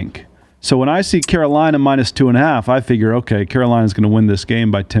stink. So when I see Carolina -2.5, I figure, okay, Carolina's going to win this game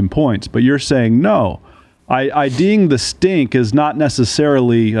by 10 points. But you're saying no. IDing the stink is not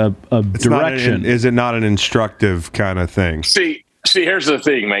necessarily a direction. Is it not an instructive kind of thing? See, here's the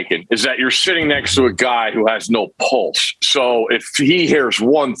thing, Macon, is that you're sitting next to a guy who has no pulse. So if he hears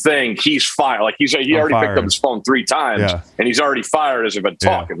one thing, he's fired. Like he already picked up his phone 3 times, and he's already fired as I've been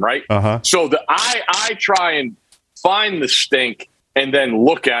talking, right? So I try and find the stink and then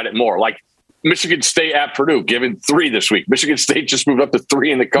look at it more. Like Michigan State at Purdue, given 3 this week. Michigan State just moved up to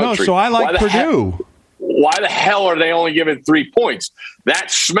 3 in the country. No, so I like Purdue. Why the hell are they only giving 3 points? That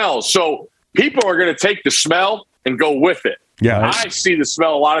smells. So people are going to take the smell and go with it. Yeah. I see the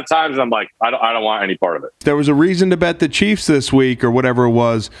smell a lot of times, and I'm like, I don't want any part of it. There was a reason to bet the Chiefs this week or whatever it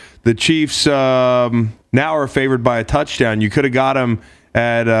was. The Chiefs now are favored by a touchdown. You could have got them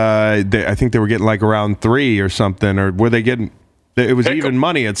at, I think they were getting like around 3 or something, or were they getting, it was even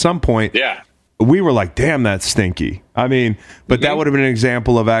money at some point. Yeah. We were like, damn, that's stinky. I mean, but that would have been an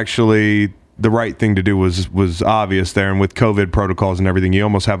example of actually the right thing to do was obvious there. And with COVID protocols and everything, you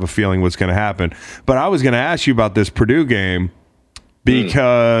almost have a feeling what's going to happen. But I was going to ask you about this Purdue game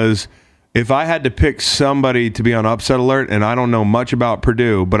because if I had to pick somebody to be on upset alert, and I don't know much about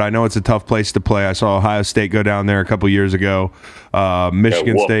Purdue, but I know it's a tough place to play. I saw Ohio State go down there a couple years ago.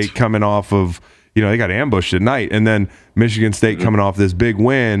 Michigan State coming off of, they got ambushed at night. And then Michigan State coming off this big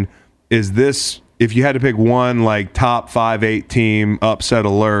win. Is this, if you had to pick one like top 5-8 team upset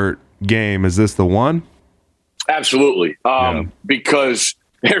alert game, is this the one? Absolutely. Because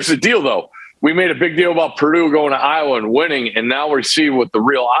here's the deal, though. We made a big deal about Purdue going to Iowa and winning, and now we see what the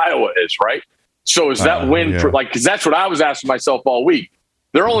real Iowa is, right? So is that win for, because that's what I was asking myself all week.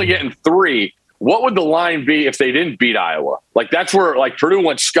 They're only getting 3. What would the line be if they didn't beat Iowa? Like, that's where Purdue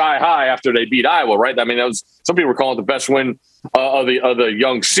went sky high after they beat Iowa, right? I mean, that was, some people were calling it the best win of the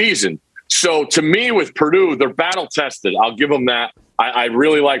young season. So to me, with Purdue, they're battle tested. I'll give them that. I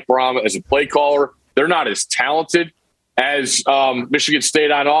really like Braum as a play caller. They're not as talented as Michigan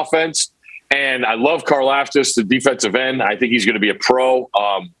State on offense. And I love Karlaftis, the defensive end. I think he's going to be a pro.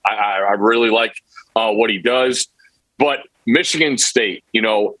 I really like what he does. But Michigan State,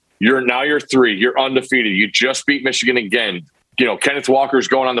 you're 3. You're undefeated. You just beat Michigan again. Kenneth Walker's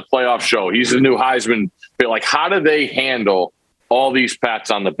going on the playoff show. He's the new Heisman. But how do they handle all these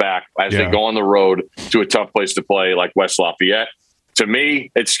pats on the back as they go on the road to a tough place to play like West Lafayette? To me,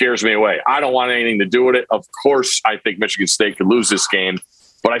 it scares me away. I don't want anything to do with it. Of course, I think Michigan State could lose this game,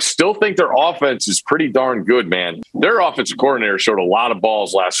 but I still think their offense is pretty darn good, man. Their offensive coordinator showed a lot of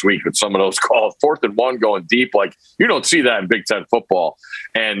balls last week with some of those calls. 4th and 1 going deep. You don't see that in Big Ten football.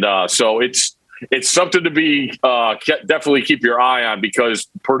 And so it's something to be definitely keep your eye on, because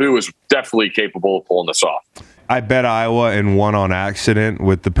Purdue is definitely capable of pulling this off. I bet Iowa and won on accident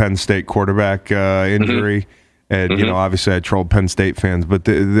with the Penn State quarterback injury. And, obviously I trolled Penn State fans, but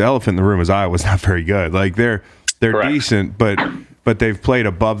the elephant in the room is Iowa's not very good. They're decent, but they've played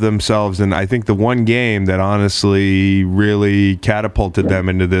above themselves. And I think the one game that honestly really catapulted them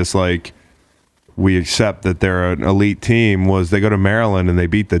into this, we accept that they're an elite team, was they go to Maryland and they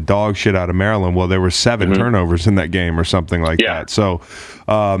beat the dog shit out of Maryland. Well, there were 7 turnovers in that game or something like that. So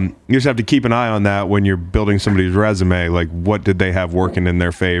you just have to keep an eye on that when you're building somebody's resume. What did they have working in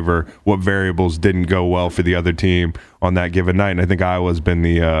their favor? What variables didn't go well for the other team on that given night? And I think Iowa's been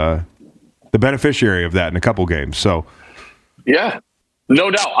the beneficiary of that in a couple games. So, yeah. No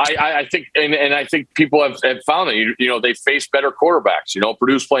doubt. I think, and I think people have found that, they face better quarterbacks.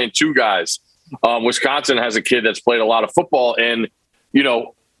 Purdue's playing 2 guys. Wisconsin has a kid that's played a lot of football, and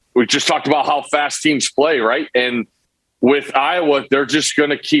we just talked about how fast teams play, right? And with Iowa, they're just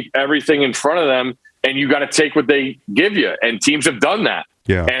going to keep everything in front of them, and you got to take what they give you. And teams have done that.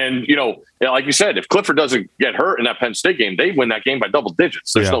 Yeah. And like you said, if Clifford doesn't get hurt in that Penn State game, they win that game by double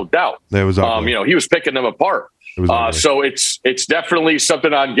digits. There's no doubt. That was he was picking them apart. So it's definitely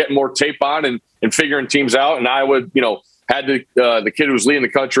something on getting more tape on and figuring teams out. And Iowa, had the kid who was leading the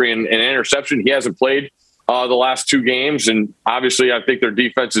country in interception. He hasn't played the last 2 games, and obviously I think their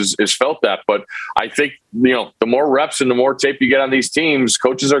defense is felt that. But I think the more reps and the more tape you get on these teams,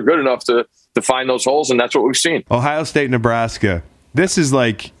 coaches are good enough to find those holes, and that's what we've seen. Ohio State, Nebraska. This is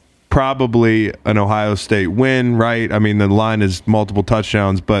probably an Ohio State win, right? I mean, the line is multiple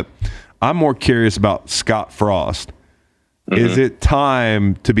touchdowns, but I'm more curious about Scott Frost. Is it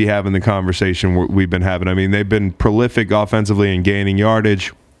time to be having the conversation we've been having? I mean, they've been prolific offensively and gaining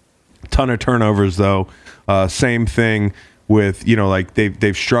yardage. Ton of turnovers, though. Same thing with,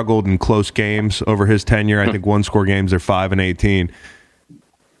 they've struggled in close games over his tenure. I think 1-score games, they're 5-18.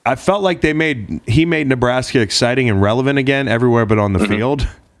 I felt like he made Nebraska exciting and relevant again everywhere but on the field.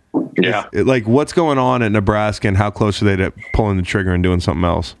 Yeah. What's going on at Nebraska, and how close are they to pulling the trigger and doing something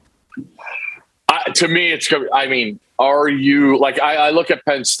else? To me, are you I look at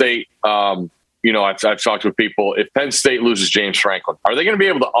Penn State, I've talked with people. If Penn State loses James Franklin, are they going to be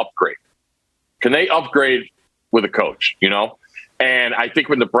able to upgrade? Can they upgrade with a coach, And I think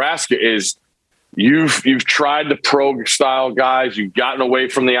with Nebraska is you've tried the pro style guys. You've gotten away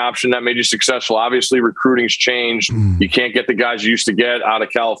from the option that made you successful. Obviously, recruiting's changed. You can't get the guys you used to get out of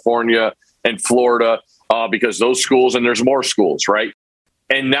California and Florida because those schools, and there's more schools, right?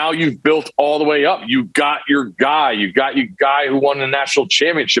 And now you've built all the way up. You got your guy. You got your guy who won the national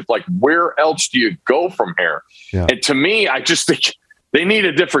championship. Like, where else do you go from here? Yeah. And to me, I just think they need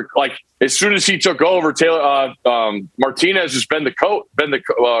a different. Like, as soon as he took over, Taylor Martinez has been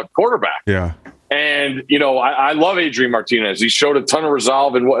the quarterback. Yeah. And I love Adrian Martinez. He showed a ton of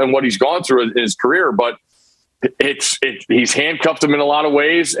resolve in what he's gone through in his career, but he's handcuffed him in a lot of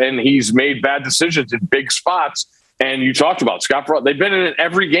ways, and he's made bad decisions in big spots. And you talked about Scott Frost. They've been in it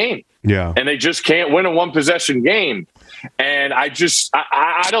every game. Yeah. And they just can't win a one possession game. And I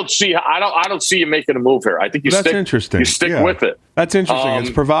don't see you making a move here. I think That's interesting. You stick with it. That's interesting.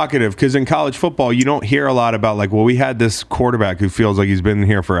 It's provocative because in college football, you don't hear a lot about we had this quarterback who feels like he's been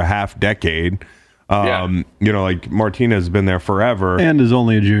here for a half decade. Like Martinez has been there forever. And is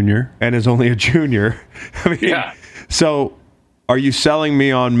only a junior. I mean, so are you selling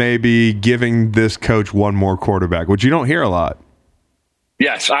me on maybe giving this coach one more quarterback, which you don't hear a lot?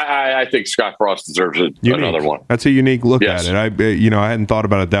 Yes, I think Scott Frost deserves another one. That's a unique look at it. I hadn't thought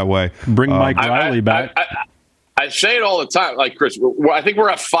about it that way. Bring Mike Riley back. I say it all the time, like Chris. I think we're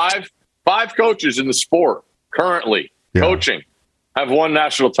at five coaches in the sport currently coaching have won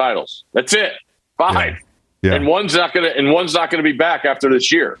national titles. That's it, 5, and one's not gonna be back after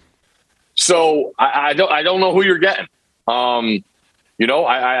this year. So I don't know who you're getting. I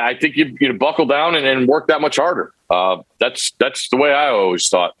think you buckle down and work that much harder. That's the way I always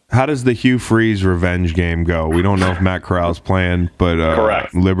thought. How does the Hugh Freeze revenge game go? We don't know if Matt Corral's playing, but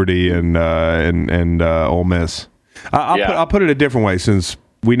Correct. Liberty and Ole Miss. I'll put it a different way since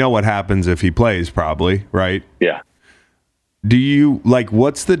we know what happens if he plays, probably, right? Yeah. Do you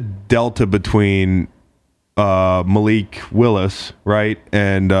what's the delta between Malik Willis, right,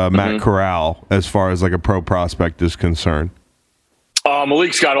 and Matt Corral as far as a pro prospect is concerned?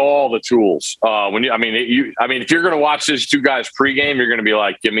 Malik's got all the tools. If you're going to watch these two guys pregame, you're going to be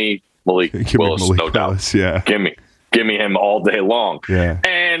like, "Give me Malik Willis, no doubt. Yeah, give me him all day long." Yeah,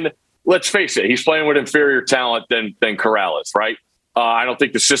 and let's face it, he's playing with inferior talent than Corral is, right? I don't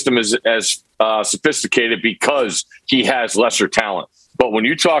think the system is as sophisticated because he has lesser talent. But when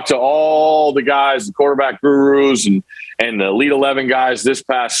you talk to all the guys, the quarterback gurus and the Elite 11 guys this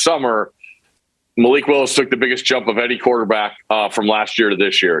past summer, Malik Willis took the biggest jump of any quarterback from last year to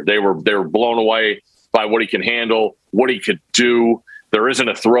this year. They were blown away by what he can handle, what he could do. There isn't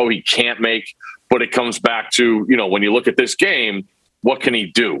a throw he can't make, but it comes back to, when you look at this game, what can he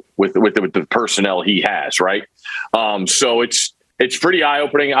do with the personnel he has, right? So it's pretty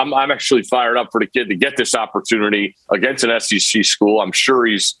eye-opening. I'm actually fired up for the kid to get this opportunity against an SEC school. I'm sure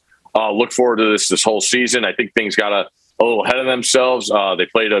he's looked forward to this whole season. I think things got a little ahead of themselves. They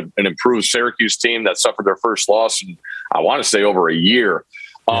played an improved Syracuse team that suffered their first loss in, I want to say, over a year.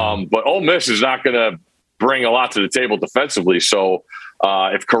 But Ole Miss is not going to bring a lot to the table defensively. So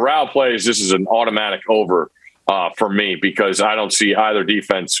if Corral plays, this is an automatic over for me because I don't see either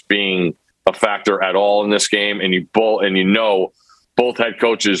defense being a factor at all in this game. And both head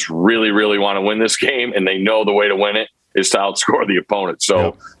coaches really, really want to win this game, and they know the way to win it is to outscore the opponent.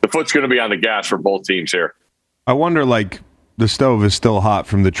 So the foot's going to be on the gas for both teams here. I wonder, the stove is still hot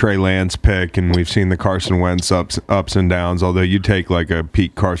from the Trey Lance pick, and we've seen the Carson Wentz ups and downs, although you take a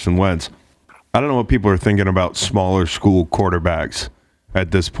peak Carson Wentz. I don't know what people are thinking about smaller school quarterbacks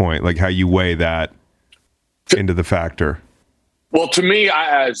at this point, how you weigh that into the factor. Well, to me,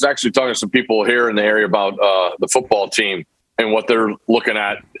 I was actually talking to some people here in the area about the football team and what they're looking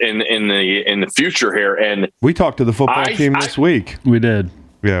at in the future here. And we talked to the football team this week. We did.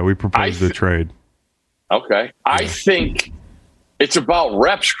 Yeah, we proposed the trade. Okay. Yeah. I think it's about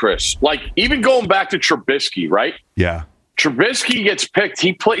reps, Chris. Even going back to Trubisky, right? Yeah. Trubisky gets picked.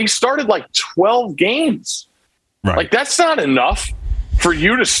 He started 12 games. Right. That's not enough for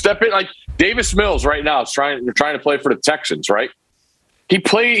you to step in. Davis Mills right now is trying to play for the Texans, right?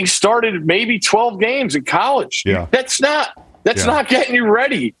 He started maybe 12 games in college. Yeah. That's not getting you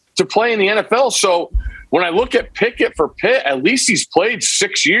ready to play in the NFL. So when I look at Pickett for Pitt, at least he's played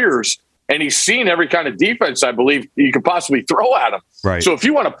 6 years and he's seen every kind of defense I believe you could possibly throw at him. Right. So if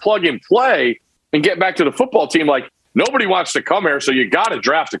you want to plug and play and get back to the football team, nobody wants to come here, so you got to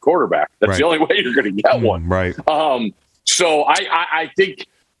draft a quarterback. That's the only way you're going to get one. Right. So I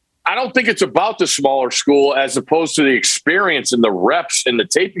don't think it's about the smaller school as opposed to the experience and the reps and the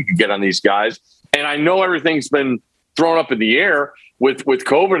tape you can get on these guys. And I know everything's been thrown up in the air with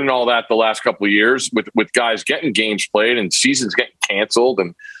COVID and all that the last couple of years with guys getting games played and seasons getting canceled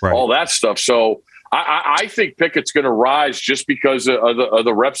and all that stuff. So I think Pickett's going to rise just because of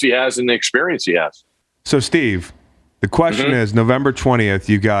the reps he has and the experience he has. So, Steve, the question is November 20th,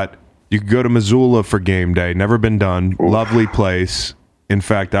 you could go to Missoula for game day. Never been done. Oof. Lovely place. In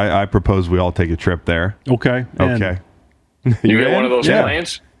fact, I propose we all take a trip there. Okay. And Okay. You get one of those Yeah.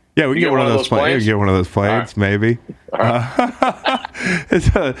 planes? Yeah, we can get one of those planes. We can get one of those planes, maybe.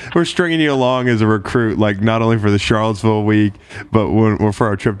 We're stringing you along as a recruit, like not only for the Charlottesville week, but for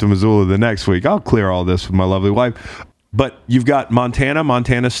our trip to Missoula the next week. I'll clear all this with my lovely wife. But you've got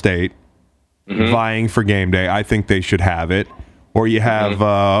Montana State vying for game day. I think they should have it. Or you have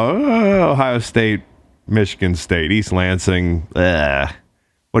Ohio State, Michigan State, East Lansing.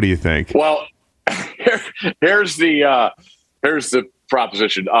 What do you think? Well, here's the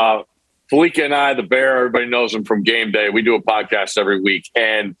proposition. Felica and I, the Bear, everybody knows him from Game Day. We do a podcast every week,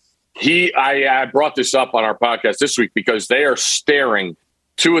 and I brought this up on our podcast this week because they are staring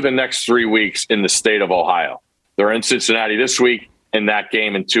 2 of the next 3 weeks in the state of Ohio. They're in Cincinnati this week, and that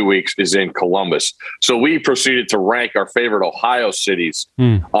game in 2 weeks is in Columbus. So we proceeded to rank our favorite Ohio cities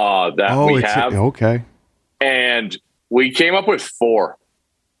that we have. Okay. And we came up with 4.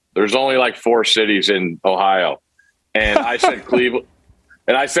 There's only like 4 cities in Ohio. And I said Cleveland.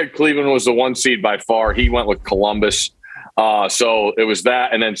 And I said Cleveland was the 1 seed by far. He went with Columbus. So it was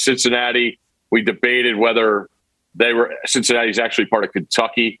that. And then Cincinnati, we debated whether Cincinnati's actually part of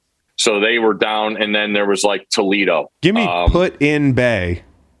Kentucky. So they were down. And then there was like Toledo. Give me Put in Bay.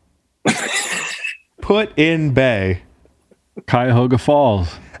 Put in Bay. Cuyahoga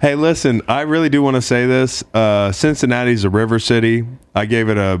Falls. Hey, listen, I really do want to say this. Cincinnati's a river city. I gave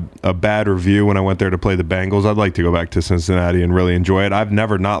it a bad review when I went there to play the Bengals. I'd like to go back to Cincinnati and really enjoy it. I've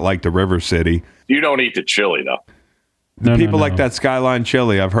never not liked a river city. You don't eat the chili, though. People like that Skyline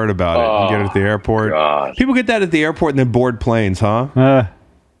chili. I've heard about it. You get it at the airport. God. People get that at the airport and then board planes, huh?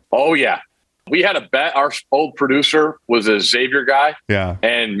 Oh, yeah. We had a bet. Our old producer was a Xavier guy. Yeah.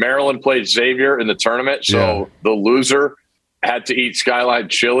 And Maryland played Xavier in the tournament. So the loser had to eat Skyline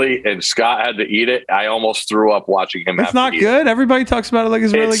chili, and Scott had to eat it. I almost threw up watching him. It's not good. Everybody talks about it like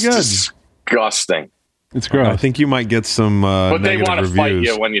it's really good. Disgusting. It's gross. I think you might get some but they negative want to reviews. fight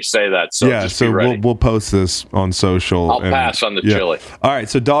you when you say that. So yeah, just so be ready. we'll post this on social. I'll pass on the chili. All right,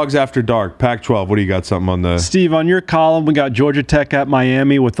 so Dogs After Dark, Pac-12. What do you got? Something on the Steve, on your column, we got Georgia Tech at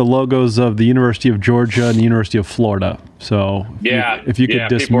Miami with the logos of the University of Georgia and the University of Florida. So if you could people are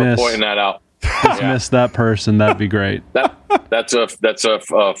dismiss pointing that out. that person, that'd be great. That's a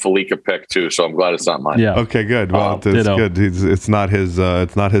Felica pick too. So I'm glad it's not mine. Yeah. Okay, good. Well, it's ditto. good. It's not his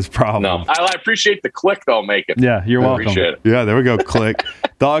problem. No, I appreciate the click though. Making. Yeah, you're welcome. Appreciate it. Yeah, there we go. Click.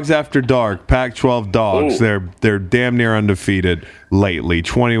 Dogs After Dark, Pac-12 Dogs. Ooh. They're damn near undefeated lately,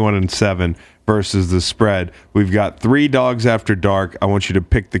 21-7 versus the spread. We've got 3 Dogs After Dark. I want you to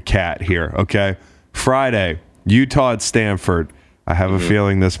pick the cat here, okay? Friday, Utah at Stanford. I have a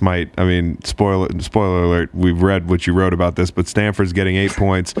feeling this might. I mean, spoiler alert. We've read what you wrote about this, but Stanford's getting 8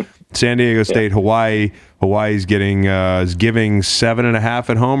 points. San Diego State, Hawaii. Hawaii's geting is giving 7.5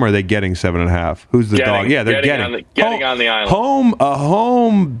 at home. Or are they getting 7.5? Who's the dog? Yeah, they're getting on the island.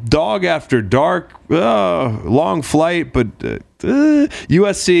 Home dog after dark. Long flight, but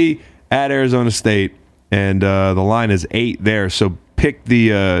USC at Arizona State, and the line is 8 there. So pick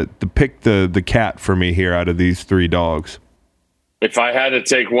the cat for me here out of these 3 dogs. If I had to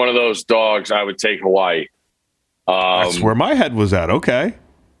take one of those dogs, I would take Hawaii. That's where my head was at. Okay.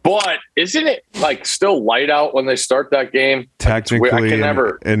 But isn't it like still light out when they start that game? Technically, I can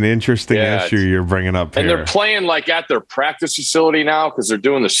never. an interesting issue you're bringing up and here. they're playing like at their practice facility now because they're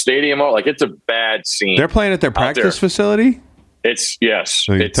doing the stadium out. Like it's a bad scene. They're playing at their practice facility? It's yes.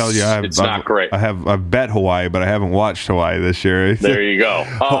 So it's not great. I've bet Hawaii, but I haven't watched Hawaii this year. There you go.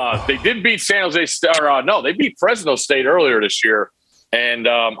 They did beat San Jose State. No, they beat Fresno State earlier this year. And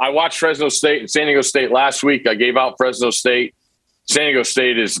I watched Fresno State and San Diego State last week. I gave out Fresno State. San Diego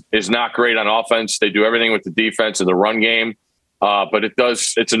State is not great on offense. They do everything with the defense and the run game. But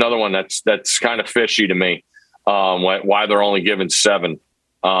it's another one that's kind of fishy to me. Why they're only given 7.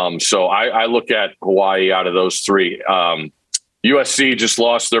 So I look at Hawaii out of those 3. USC just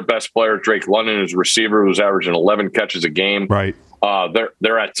lost their best player, Drake London, who's a receiver who's averaging 11 catches a game. Right.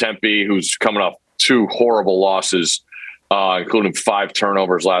 They're at Tempe, who's coming off 2 horrible losses, including 5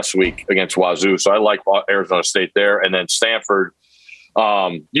 turnovers last week against Wazoo. So I like Arizona State there. And then Stanford,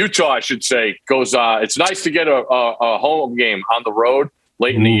 Utah, I should say, goes. It's nice to get a home game on the road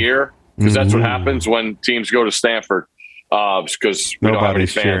late in the year because that's what happens when teams go to Stanford. Because we don't have any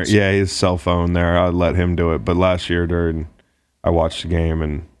fans. Yeah, his cell phone there. I'd let him do it. But last year I watched the game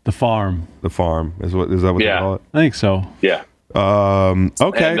and The farm. The farm is that what they call it? I think so. Yeah.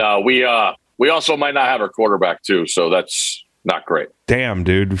 Okay. And we also might not have our quarterback too, so that's not great. Damn,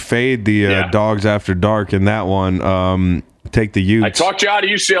 dude. Fade the Dogs After Dark in that one. Take the Utes. I talked you out of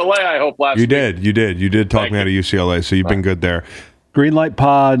UCLA, I hope, last week. You did. You did talk me out of UCLA, so you've been good there. Greenlight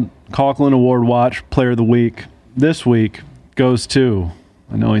Pod, Conklin Award Watch, Player of the Week. This week goes to,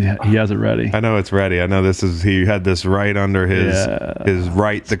 I know he has it ready. I know it's ready. I know he had this right under his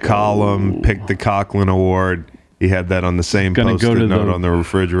write the column, pick the Conklin Award. He had that on the same post-it note on the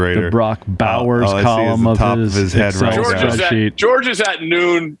refrigerator. The Brock Bowers column of his head Excel right spreadsheet. George is at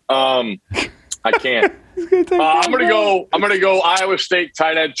noon. I can't. I'm gonna go Iowa State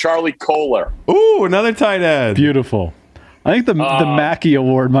tight end Charlie Kohler. Ooh, another tight end. Beautiful. I think the Mackey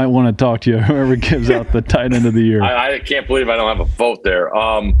Award might want to talk to you, whoever gives out the tight end of the year. I can't believe I don't have a vote there.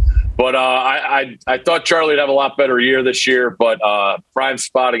 But I thought Charlie would have a lot better year this year, but prime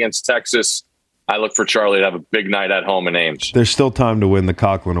spot against Texas. I look for Charlie to have a big night at home in Ames. There's still time to win the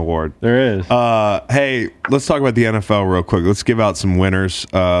Conklin Award. There is. Hey, let's talk about the NFL real quick. Let's give out some winners.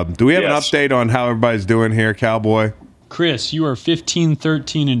 Do we have an update on how everybody's doing here, Cowboy? Chris, you are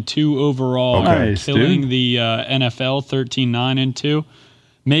 15-13-2 overall. Okay. Nice, Killing the NFL 13-9-2.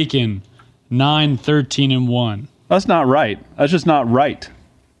 Macon 9-13-1. That's not right. That's just not right.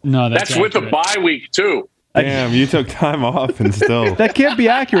 No, That's with a bye week too. Damn, you took time off and still. That can't be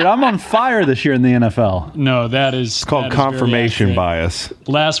accurate. I'm on fire this year in the NFL. No, that is. It's called confirmation bias.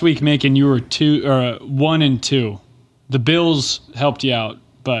 Last week, Macon, you were 1-2. The Bills helped you out,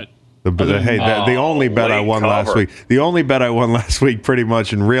 but The only bet I won last week. The only bet I won last week, pretty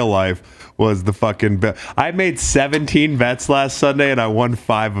much in real life, was the fucking bet. I made 17 bets last Sunday and I won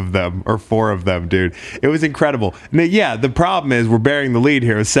 5 of them or 4 of them, dude. It was incredible. Now, yeah, the problem is we're bearing the lead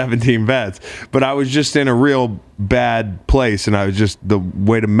here with 17 bets, but I was just in a real bad place, and I was just the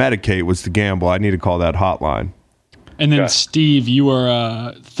way to medicate was to gamble. I need to call that hotline. And then Steve, you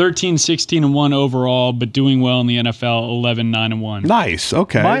are 13-16-1 overall, but doing well in the NFL, 11-9-1. Nice.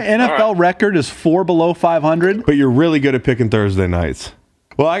 Okay. My NFL record is 4 below 500. But you're really good at picking Thursday nights.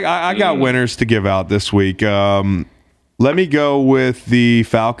 Well, I got winners to give out this week. Let me go with the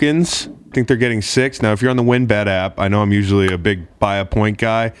Falcons. I think they're getting 6. Now, if you're on the WinBet app, I know I'm usually a big buy a point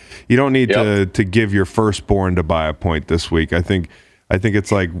guy. You don't need to give your firstborn to buy a point this week. I think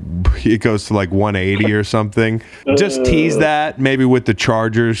it's like it goes to like 180 or something. Just tease that maybe with the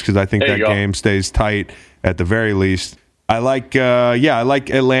Chargers because I think that game stays tight at the very least. I like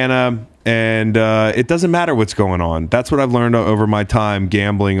Atlanta, and it doesn't matter what's going on. That's what I've learned over my time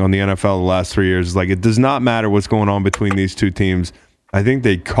gambling on the NFL the last 3 years. Like, it does not matter what's going on between these two teams. I think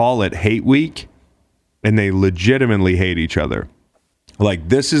they call it hate week, and they legitimately hate each other. Like,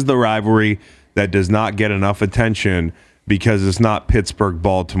 this is the rivalry that does not get enough attention because it's not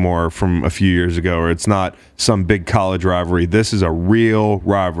Pittsburgh-Baltimore from a few years ago, or it's not some big college rivalry. This is a real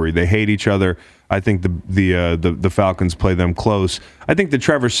rivalry. They hate each other. I think the Falcons play them close. I think the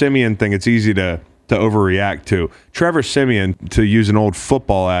Trevor Siemian thing, it's easy to overreact to. Trevor Siemian, to use an old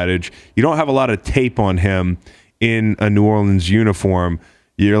football adage, you don't have a lot of tape on him in a New Orleans uniform.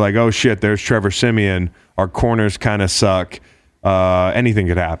 You're like, oh shit, there's Trevor Siemian. Our corners kind of suck. Anything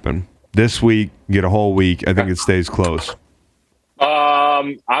could happen. This week, get a whole week. I think it stays close.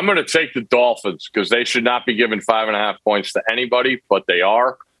 I'm going to take the Dolphins because they should not be given 5.5 points to anybody, but they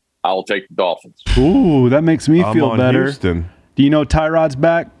are. I will take the Dolphins. Ooh, that makes me feel better. Houston. Do you know Tyrod's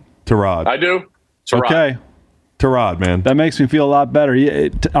back? Tyrod. I do. Tyrod. Okay. Tyrod, man. That makes me feel a lot better.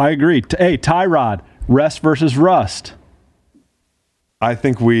 I agree. Hey, Tyrod, rest versus rust. I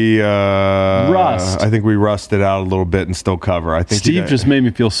think we Rust. I think we rusted out a little bit and still cover. I think Steve just made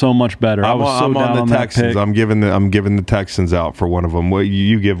me feel so much better. I was so down on the Texans. I'm giving the Texans out for one of them. Well,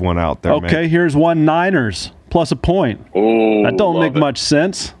 you give one out there. Okay, man. here's one Niners plus a point. Ooh, That don't make much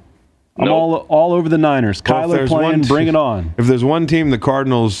sense. I'm all over the Niners. Well, Kyler playing, bring it on. If there's one team the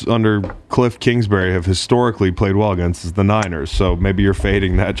Cardinals under Cliff Kingsbury have historically played well against, is the Niners. So maybe you're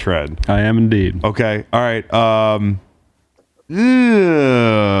fading that trend. I am indeed. Okay. All right.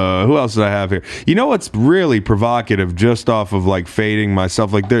 Who else did I have here? You know what's really provocative just off of like fading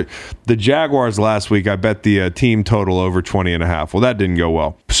myself? Like the Jaguars last week, I bet the team total over 20.5. Well, that didn't go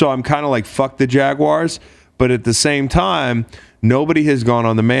well. So I'm kind of like, fuck the Jaguars. But at the same time, nobody has gone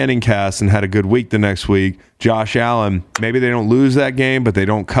on the Manning cast and had a good week the next week. Josh Allen, maybe they don't lose that game, but they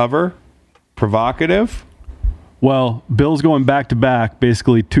don't cover. Provocative. Well, Bills going back-to-back,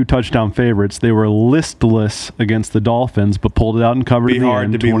 basically 2 touchdown favorites. They were listless against the Dolphins, but pulled it out and covered in the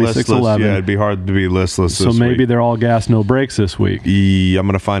end, 26-11. Yeah, it'd be hard to be listless so this maybe week. they're all gas, no breaks this week. Yeah, I'm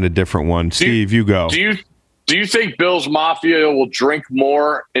going to find a different one. Steve, you go. Do you think Bills Mafia will drink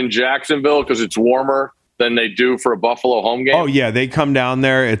more in Jacksonville because it's warmer than they do for a Buffalo home game? Oh, yeah, they come down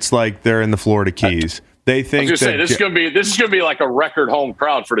there. It's like they're in the Florida Keys. They think I was gonna say, this is gonna be like a record home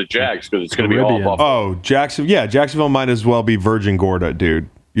crowd for the Jags because it's gonna be all Buffalo. Oh, Jacksonville might as well be Virgin Gorda, dude.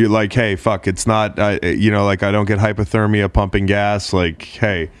 You're like, hey, fuck, it's not, like I don't get hypothermia pumping gas. Like,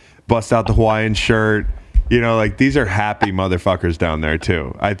 hey, bust out the Hawaiian shirt. Like these are happy motherfuckers down there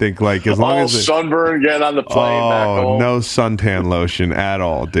too. I think like as long all as sunburn, getting on the plane back home. No suntan lotion at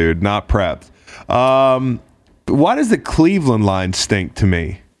all, dude. Not prepped. Why does the Cleveland line stink to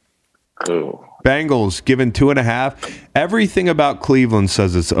me? Ooh. Bengals given 2.5. Everything about Cleveland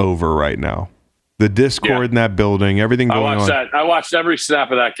says it's over right now. The discord in that building, everything going on. I watched every snap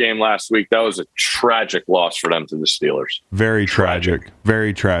of that game last week. That was a tragic loss for them to the Steelers. Very tragic.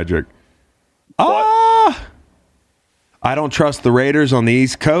 Very tragic. I don't trust the Raiders on the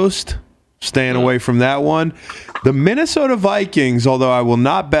East Coast. Staying away from that one. The Minnesota Vikings, although I will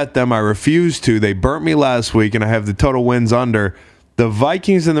not bet them, I refuse to. They burnt me last week, and I have the total wins under. The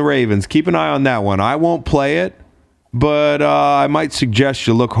Vikings and the Ravens, keep an eye on that one. I won't play it, but I might suggest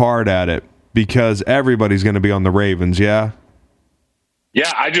you look hard at it because everybody's going to be on the Ravens, yeah?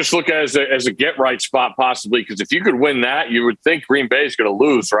 Yeah, I just look at it as a get-right spot possibly because if you could win that, you would think Green Bay is going to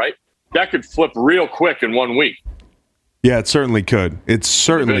lose, right? That could flip real quick in 1 week. Yeah, it certainly could. It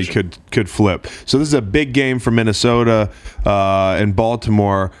certainly could flip. So this is a big game for Minnesota and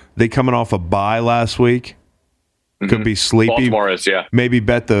Baltimore. They coming off a bye last week. Could be sleepy. Baltimore is, yeah. Maybe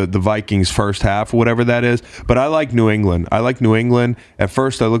bet the Vikings first half, whatever that is. But I like New England. At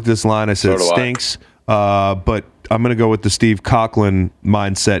first, I looked at this line. I said, it stinks. But I'm going to go with the Steve Coughlin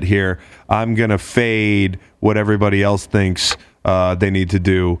mindset here. I'm going to fade what everybody else thinks they need to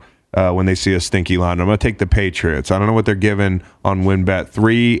do when they see a stinky line. I'm going to take the Patriots. I don't know what they're giving on WinBet.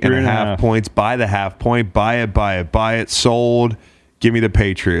 3.5 points. Buy the half point. Buy it. Sold. Give me the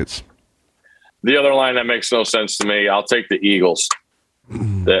Patriots. The other line that makes no sense to me, I'll take the Eagles.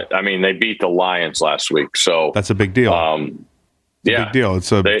 They beat the Lions last week. So that's a big deal. Big deal.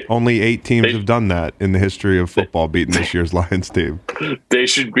 It's only 8 teams have done that in the history of football, beating this year's Lions team. They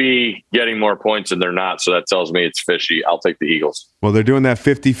should be getting more points, and they're not. So that tells me it's fishy. I'll take the Eagles. Well, they're doing that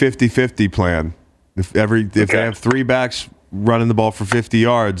 50-50-50 plan. If they have 3 backs running the ball for 50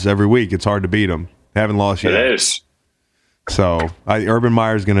 yards every week, it's hard to beat them. They haven't lost yet. It is. So Urban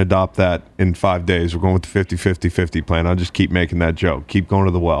Meyer's going to adopt that in 5 days. We're going with the 50-50-50 plan. I'll just keep making that joke. Keep going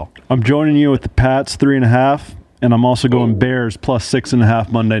to the well. I'm joining you with the Pats 3.5. And I'm also going Bears plus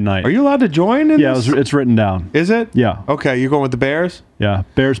 6.5 Monday night. Are you allowed to join? It's written down. Is it? Yeah. Okay, you're going with the Bears? Yeah,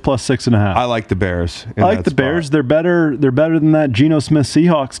 Bears plus 6.5. I like the Bears. I like the Bears. They're better. They're better than that Geno Smith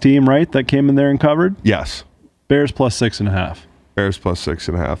Seahawks team, right? That came in there and covered. Yes. Bears plus 6.5. Bears plus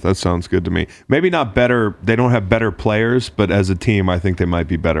 6.5. That sounds good to me. Maybe not better. They don't have better players, but as a team, I think they might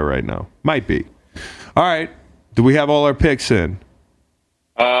be better right now. Might be. All right. Do we have all our picks in?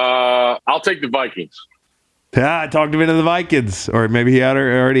 I'll take the Vikings. Talked him into the Vikings, or maybe he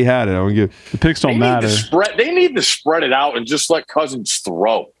already had it. The picks don't matter. They need to spread it out and just let Cousins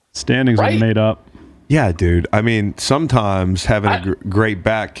throw. Standings are made up. Yeah, dude. I mean, sometimes having a great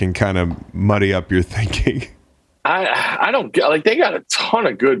back can kind of muddy up your thinking. I don't get they got a ton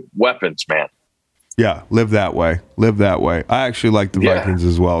of good weapons, man. Yeah, live that way. I actually like the Vikings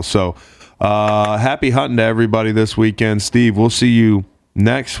as well. So, happy hunting to everybody this weekend. Steve, we'll see you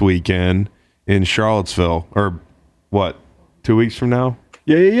next weekend in Charlottesville, or what, 2 weeks from now?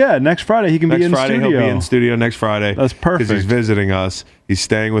 Yeah. Next Friday he can be in studio. He'll be in studio next Friday. That's perfect. Because he's visiting us. He's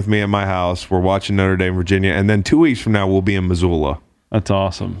staying with me at my house. We're watching Notre Dame, Virginia, and then 2 weeks from now we'll be in Missoula. That's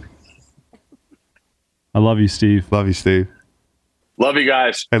awesome. I love you, Steve. Love you, Steve. Love you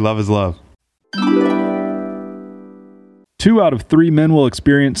guys. Hey, love is love. 2 out of 3 men will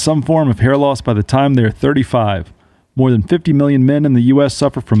experience some form of hair loss by the time they're 35. More than 50 million men in the U.S.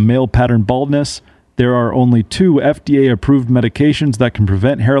 suffer from male pattern baldness. There are only 2 FDA-approved medications that can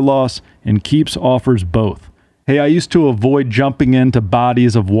prevent hair loss, and Keeps offers both. Hey, I used to avoid jumping into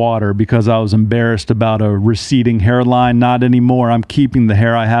bodies of water because I was embarrassed about a receding hairline. Not anymore. I'm keeping the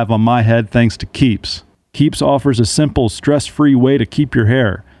hair I have on my head thanks to Keeps. Keeps offers a simple, stress-free way to keep your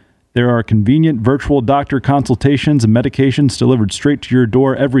hair. There are convenient virtual doctor consultations and medications delivered straight to your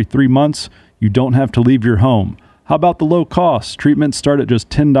door every 3 months. You don't have to leave your home. How about the low cost? Treatments start at just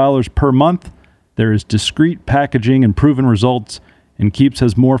 $10 per month. There is discreet packaging and proven results, and Keeps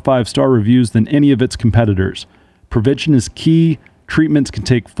has more 5-star reviews than any of its competitors. Prevention is key. Treatments can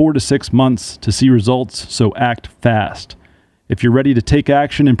take 4 to 6 months to see results, so act fast. If you're ready to take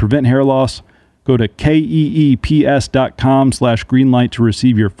action and prevent hair loss, go to keeps.com/greenlight to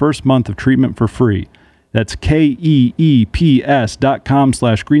receive your first month of treatment for free. That's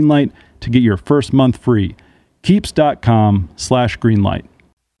keeps.com/greenlight to get your first month free. Keeps.com/greenlight.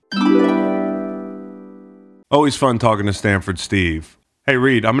 Always fun talking to Stanford Steve. Hey,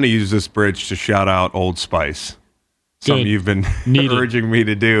 Reed, I'm going to use this bridge to shout out Old Spice. something Good. you've been Needed. urging me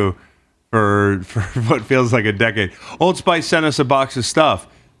to do for what feels like a decade. Old Spice sent us a box of stuff.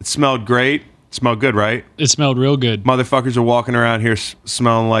 It smelled great. It smelled good, right? It smelled real good. Motherfuckers are walking around here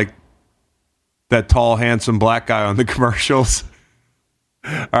smelling like that tall, handsome black guy on the commercials.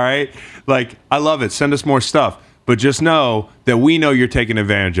 All right? Like, I love it. Send us more stuff. But just know that we know you're taking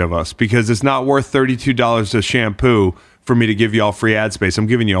advantage of us because it's not worth $32 a shampoo for me to give you all free ad space. I'm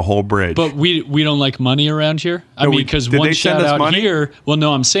giving you a whole bridge. But we don't like money around here. I No, mean, we- because did one they send shout us out money? here. Well,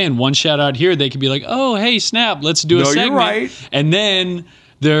 no, I'm saying one shout out here. They could be like, "Oh, hey, Snap, let's do a No, you're segment," right. and then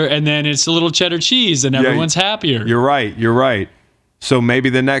it's a little cheddar cheese, and everyone's happier. You're right. You're right. So maybe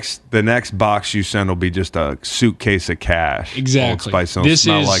the next box you send will be just a suitcase of cash. Exactly. Old Spice don't This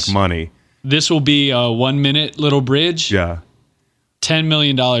smell is- like money. This will be a 1 minute little bridge. Yeah. $10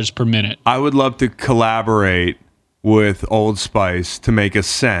 million per minute. I would love to collaborate with Old Spice to make a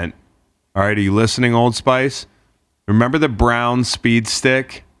scent. All right, are you listening, Old Spice? Remember the brown speed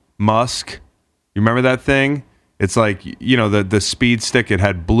stick musk? You remember that thing? It's like, you know, the speed stick, it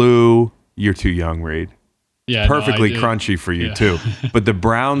had blue. You're too young, Reed. Yeah, no, I Perfectly did. crunchy for you Yeah. too. But the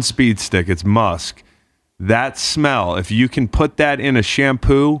brown speed stick, it's musk. That smell, if you can put that in a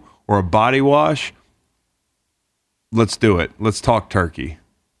shampoo or a body wash, let's do it. Let's talk turkey.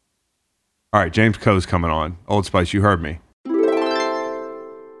 All right, James Coe's coming on. Old Spice, you heard me.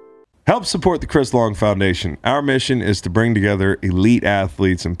 Help support the Chris Long Foundation. Our mission is to bring together elite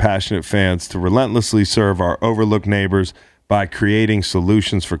athletes and passionate fans to relentlessly serve our overlooked neighbors by creating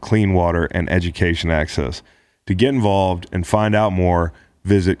solutions for clean water and education access. To get involved and find out more,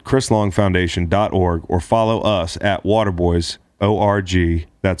 visit chrislongfoundation.org or follow us at waterboys.org.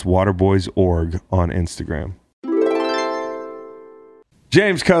 That's waterboys.org on Instagram.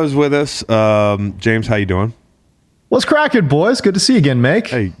 James Coe's with us. James, how you doing? What's cracking, boys? Good to see you again, Make.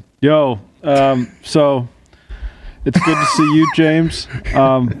 Hey, Yo, so it's good to see you, James.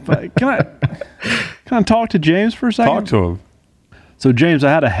 But can I talk to James for a second? talk to him. So, James,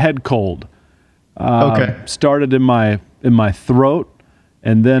 I had a head cold. Okay. Started in my throat,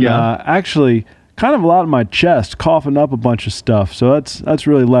 and then Yeah. actually kind of a lot in my chest, coughing up a bunch of stuff. So that's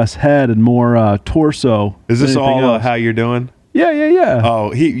really less head and more torso. Is than this anything all else. how you're doing? Yeah.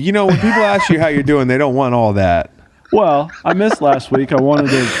 Oh, you know, when people ask you how you're doing, they don't want all that. Well, I missed last week. I wanted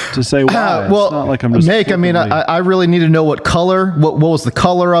to say why. Well, it's not like I'm just Make, I mean, flippantly- I really need to know what color, what was the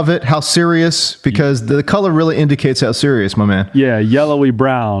color of it, how serious, because the color really indicates how serious, my man. Yeah, yellowy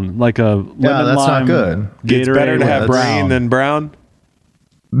brown, like a lemon Yeah, that's not lime good. It's better to Gatorade have with green brown. than brown.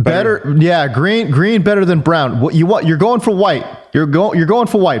 Better, yeah, green better than brown. What you want? You're going for white. You're going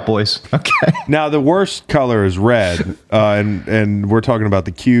for white, boys. Okay. Now the worst color is red, and we're talking about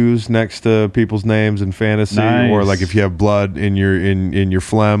the Q's next to people's names in fantasy, Nice. or like if you have blood in your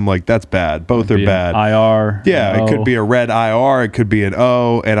phlegm, like that's bad. Both are Be an bad. IR. Yeah, it O. could be a red IR, it could be an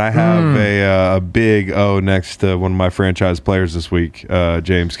O, and I have a big O next to one of my franchise players this week,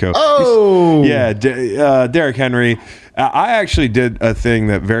 James Coe. Oh, Yeah, Derrick Henry. I actually did a thing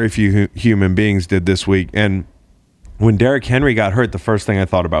that very few human beings did this week, and when Derrick Henry got hurt, the first thing I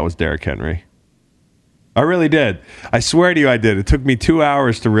thought about was Derrick Henry. I really did. I swear to you, I did. It took me 2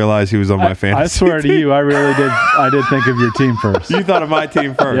 hours to realize he was on my fantasy. I swear to team. you, I really did. I did think of your team first. You thought of my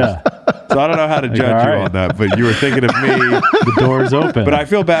team first. Yeah. So I don't know how to judge all you right. on that, but you were thinking of me. The door's open. But I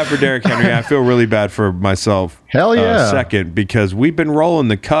feel bad for Derrick Henry. I feel really bad for myself. Hell yeah. Second, because we've been rolling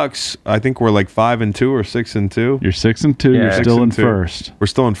the Cucks. I think we're like 5-2 or 6-2. You're 6-2. You're Yeah. still in 6-2. first. We're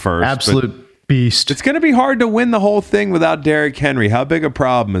still in first. but absolute beast. It's going to be hard to win the whole thing without Derrick Henry. How big a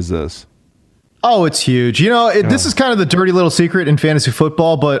problem is this? Oh, it's huge. You know, this is kind of the dirty little secret in fantasy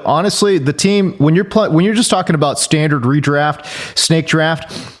football. But honestly, the team when you're just talking about standard redraft, snake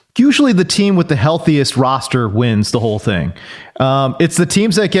draft, usually the team with the healthiest roster wins the whole thing. It's the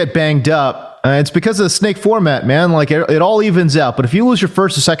teams that get banged up. It's because of the snake format, man. Like it all evens out. But if you lose your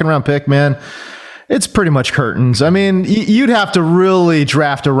first or second round pick, man, it's pretty much curtains. I mean, you'd have to really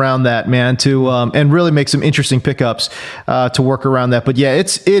draft around that, man, to and really make some interesting pickups to work around that. But yeah,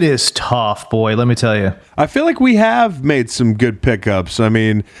 it is tough, boy. Let me tell you. I feel like we have made some good pickups. I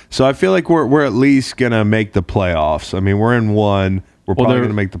mean, so I feel like we're at least going to make the playoffs. I mean, we're in one. We're probably there-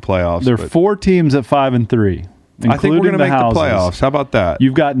 going to make the playoffs. There are but 4 teams at 5-3. I think we're going to make the houses. playoffs. How about that?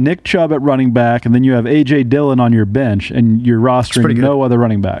 You've got Nick Chubb at running back, and then you have A.J. Dillon on your bench, and you're rostering pretty good. no other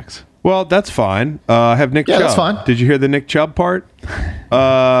running backs. Well, that's fine. I have Nick Yeah, Chubb. that's fine. Did you hear the Nick Chubb part?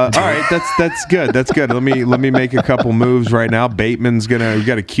 All right, that's good. That's good. Let me make a couple moves right now. Bateman's we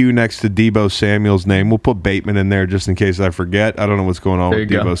got a Q next to Debo Samuel's name. We'll put Bateman in there just in case I forget. I don't know what's going on There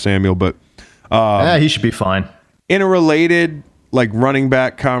with you go. Debo Samuel, but He should be fine. in a related like running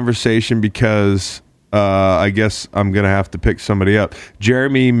back conversation, because I guess I'm going to have to pick somebody up.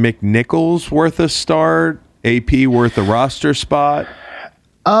 Jeremy McNichols worth a start? AP worth a roster spot?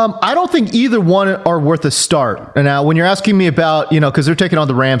 I don't think either one are worth a start. And now, when you're asking me about, because they're taking on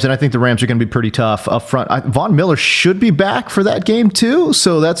the Rams, and I think the Rams are going to be pretty tough up front. Von Miller should be back for that game too,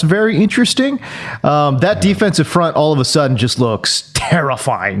 so that's very interesting. That defensive front all of a sudden just looks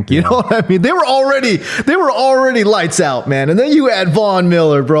terrifying. You know what I mean? They were already lights out, man. And then you add Von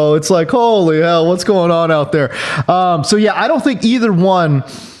Miller, bro. It's like, holy hell, what's going on out there? So yeah, I don't think either one.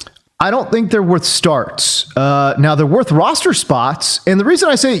 I don't think they're worth starts. Now, they're worth roster spots. And the reason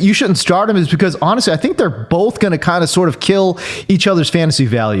I say you shouldn't start them is because, honestly, I think they're both going to kind of sort of kill each other's fantasy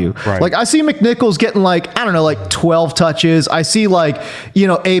value. Right. Like, I see McNichols getting 12 touches. I see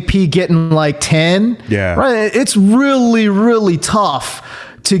AP getting 10. Yeah. Right. It's really, really tough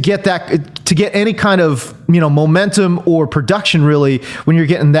to get any kind of, momentum or production really when you're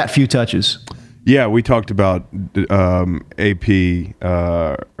getting that few touches. Yeah, we talked about AP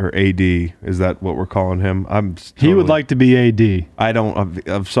or AD. Is that what we're calling him? He would like to be AD.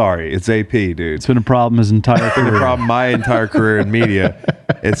 I'm sorry. It's AP, dude. It's been a problem his entire career. The problem my entire career in media.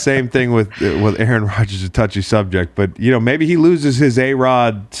 It's same thing with Aaron Rodgers, a touchy subject. But, maybe he loses his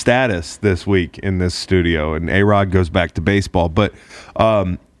A-Rod status this week in this studio, and A-Rod goes back to baseball. But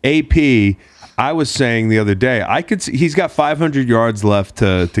AP... I was saying the other day, I could see he's got 500 yards left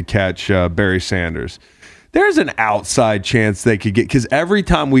to catch Barry Sanders. There's an outside chance they could get, because every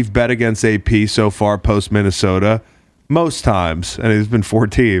time we've bet against AP so far post Minnesota, most times, and it's been 4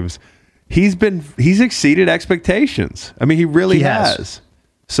 teams, he's exceeded expectations. I mean, he really has.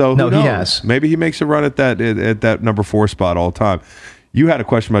 So who knows? He has. Maybe he makes a run at that number 4 spot all the time. You had a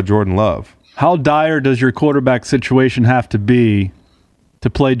question about Jordan Love. How dire does your quarterback situation have to be to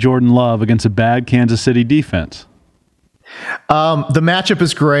play Jordan Love against a bad Kansas City defense? The matchup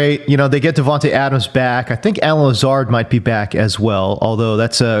is great. They get Devontae Adams back. I think Alan Lazard might be back as well, although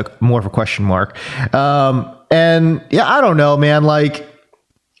that's more of a question mark. And yeah, I don't know, man.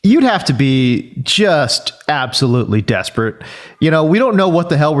 You'd have to be just absolutely desperate. We don't know what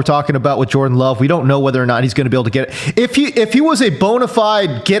the hell we're talking about with Jordan Love. We don't know whether or not he's going to be able to get it. If he was a bona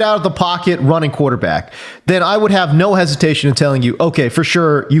fide get out of the pocket running quarterback, then I would have no hesitation in telling you, okay, for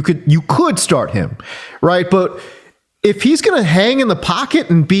sure you could start him, right? But if he's going to hang in the pocket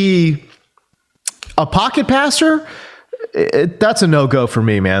and be a pocket passer, that's a no-go for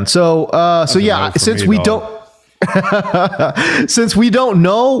me, man. So yeah, since we don't. Since we don't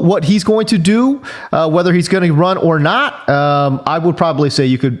know what he's going to do, whether he's going to run or not, I would probably say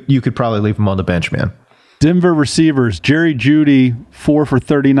you could probably leave him on the bench, man. Denver receivers, Jerry Jeudy, 4 for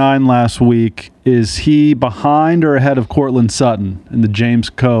 39 last week. Is he behind or ahead of Cortland Sutton in the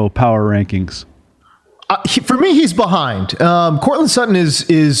James Coe power rankings? For me, he's behind. Cortland Sutton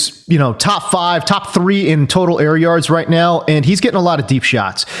is top 5, top 3 in total air yards right now, and he's getting a lot of deep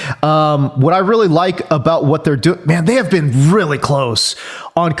shots. What I really like about what they're doing, man, they have been really close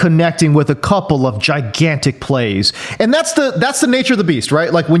on connecting with a couple of gigantic plays, and that's the nature of the beast,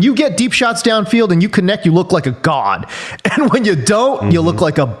 right? Like when you get deep shots downfield and you connect, you look like a god, and when you don't, you look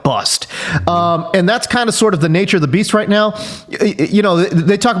like a bust. And that's kind of sort of the nature of the beast right now.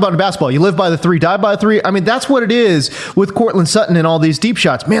 They talk about in basketball, you live by the 3, die by the 3. I mean, that's what it is with Cortland Sutton and all these deep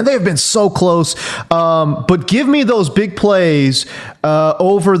shots. Man, they have been so close. But give me those big plays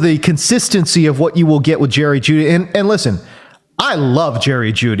over the consistency of what you will get with Jerry Jeudy. And listen, I love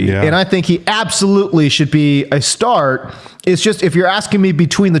Jerry Jeudy, and I think he absolutely should be a start. It's just, if you're asking me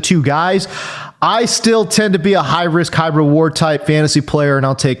between the two guys, I still tend to be a high-risk, high-reward type fantasy player, and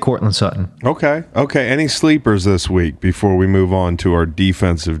I'll take Cortland Sutton. Okay. Any sleepers this week before we move on to our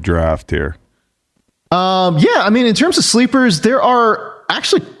defensive draft here? Yeah, I mean, in terms of sleepers, there are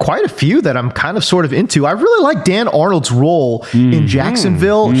actually quite a few that I'm kind of sort of into. I really like Dan Arnold's role in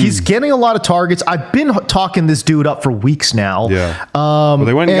Jacksonville. He's getting a lot Targets. I've been talking this dude up for weeks now. Yeah. Well,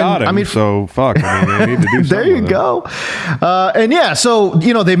 they went and got him. I mean, so fuck. I mean, they need to do something. There you go. And yeah, so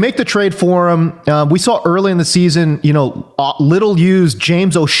they make the trade for him. We saw early in the season, little used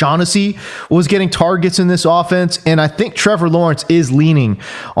James O'Shaughnessy was getting targets in this offense, and I think Trevor Lawrence is leaning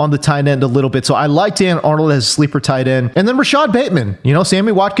on the tight end a little bit. So I like Dan Arnold as a sleeper tight end, and then Rashad Bateman.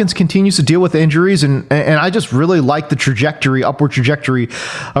 Sammy Watkins continues to deal with injuries, and I just really like the upward trajectory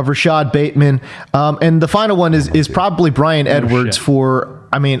of Rashad Bateman. And the final one is probably Bryan Edwards for,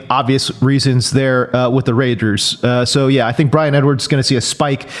 obvious reasons there with the Raiders. So yeah, I think Bryan Edwards is going to see a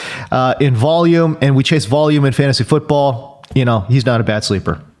spike in volume, and we chase volume in fantasy football. He's not a bad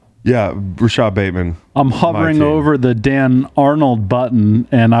sleeper. Yeah, Rashad Bateman. I'm My hovering team. over the Dan Arnold button,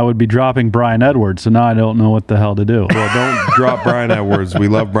 and I would be dropping Brian Edwards. So now I don't know what the hell to do. Well, don't drop Brian Edwards. We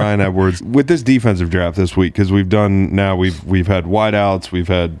love Brian Edwards. With this defensive draft this week, because we've had wideouts, we've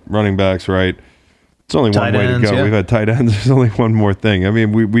had running backs, right? It's only one Tight way ends, to go. yeah. We've had tight ends. There's only one more thing. I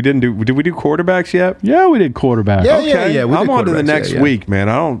mean, we didn't do. Did we do quarterbacks yet? Yeah, we did quarterback. Yeah. Okay, we I'm did on to the quarterbacks, next yeah. week, man.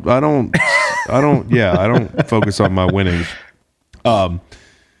 I don't focus on my winnings.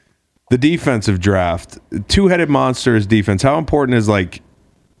 The defensive draft, two-headed monsters defense. How important is like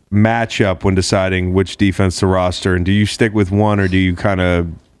matchup when deciding which defense to roster? And do you stick with one, or do you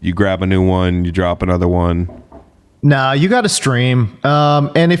you grab a new one, you drop another one? Nah, you got to stream.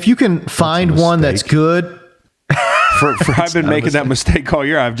 And if you can find one that's mistake. good, For I've been making that mistake all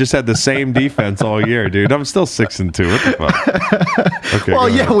year. I've just had the same defense all year, dude. I'm still 6-2. What the fuck? Okay. well,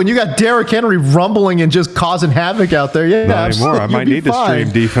 go yeah, ahead. when you got Derrick Henry rumbling and just causing havoc out there, yeah, Not anymore. I absolutely, might you'll need be to fine.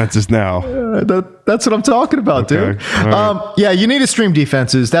 stream defenses now. That's what I'm talking about, Okay. dude. All right. Yeah, you need to stream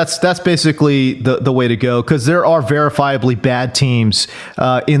defenses. That's basically the way to go, because there are verifiably bad teams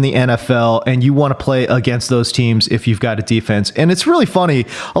in the NFL, and you want to play against those teams if you've got a defense. And it's really funny.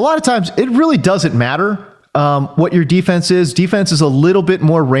 A lot of times, it really doesn't matter what your defense is. Defense is a little bit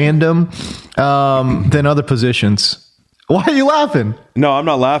more random than other positions. Why are you laughing? No, I'm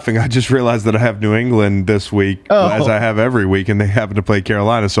not laughing. I just realized that I have New England this week, as I have every week, and they happen to play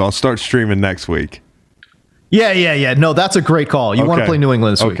Carolina, so I'll start streaming next week. Yeah. No, that's a great call. You want to Okay. play New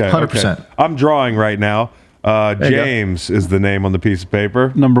England this week, Okay, 100%. okay. I'm drawing right now. you go. James is the name on the piece of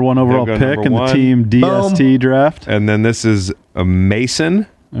paper. Number one overall He'll go pick number in the one. team DST draft. And then this is a Mason.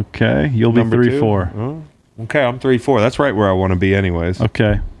 Okay, you'll be Number 3-4. Oh, okay, I'm 3-4. That's right where I want to be anyways.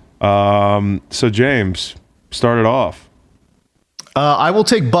 Okay. So James, start it off. I will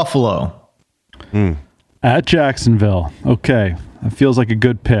take Buffalo. At Jacksonville. Okay, that feels like a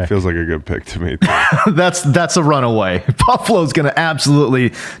good pick. Feels like a good pick to me. too. That's a runaway. Buffalo's going to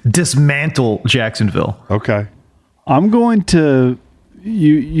absolutely dismantle Jacksonville. Okay. I'm going to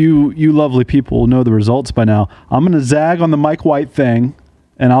you lovely people know the results by now. I'm going to zag on the Mike White thing,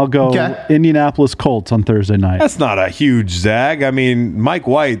 and I'll go Okay. Indianapolis Colts on Thursday night. That's not a huge zag. I mean, Mike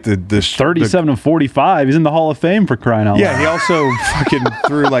White, the 37-45. He's in the Hall of Fame, for crying out loud. Yeah, he also fucking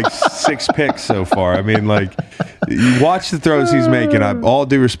threw like 6 picks so far. I mean, like, you watch the throws he's making. All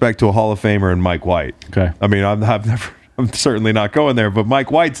due respect to a Hall of Famer and Mike White. Okay. I mean, I'm certainly not going there, but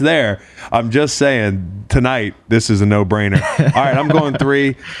Mike White's there. I'm just saying, tonight, this is a no-brainer. All right, I'm going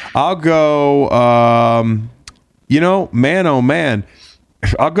 3. I'll go, man, oh, man.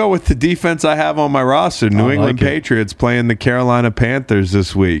 I'll go with the defense I have on my roster. New England like it. Patriots playing the Carolina Panthers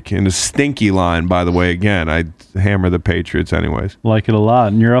this week in a stinky line, by the way. Again, I hammer the Patriots anyways. Like it a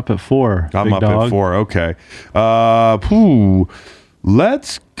lot, and you're up at 4. I'm big up dog. at 4. Okay.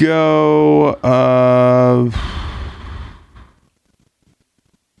 Let's go. I'm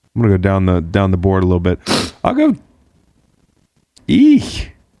gonna go down the board a little bit. I'll go.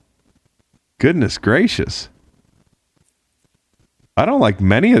 Goodness gracious. I don't like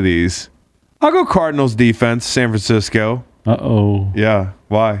many of these. I'll go Cardinals defense, San Francisco. Uh-oh. Yeah.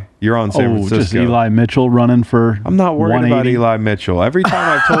 Why? You're on San Oh, Francisco. just Eli Mitchell running for I'm not worried about 180. Eli Mitchell. Every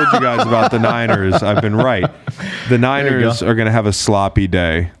time I've told you guys about the Niners, I've been right. The Niners are going to have a sloppy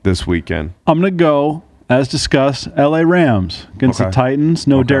day this weekend. I'm going to go, as discussed, LA Rams against the Okay. Titans.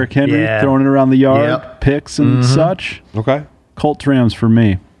 No Derrick Henry Yeah. throwing it around the yard, Yep. picks and such. Okay. Colts Rams for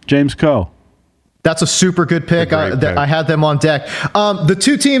me. James Coe. That's a super good pick. A great pick. I had them on deck. The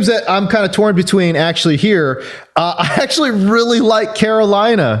two teams that I'm kind of torn between actually here, I actually really like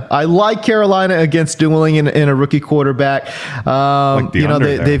Carolina. I like Carolina against New England in a rookie quarterback. Like the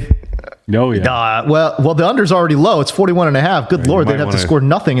under there. they've Oh, yeah. well, the under's already low. It's 41.5. Good you Lord, might they'd have to wanna- score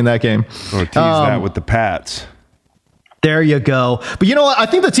nothing in that game. I'm going to tease that with the Pats. There you go. But you know what? I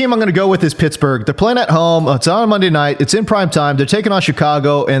think the team I'm going to go with is Pittsburgh. They're playing at home. It's on Monday night. It's in prime time. They're taking on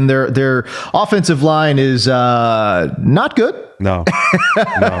Chicago, and their offensive line is not good. No.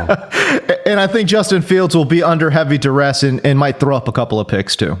 And I think Justin Fields will be under heavy duress and might throw up a couple of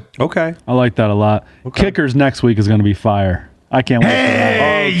picks too. Okay. I like that a lot. Kickers next week is going to be fire. I can't wait for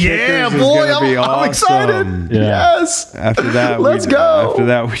that. Oh, yeah, Kickers is boy, gonna be I'm excited. awesome. Yeah. Yes. After that, Let's go. After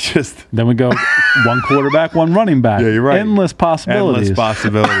that, we just Then we go one quarterback, one running back. Yeah, you're right. Endless possibilities. endless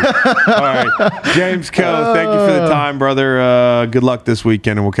possibilities. All right, James Coe, thank you for the time, brother. Good luck this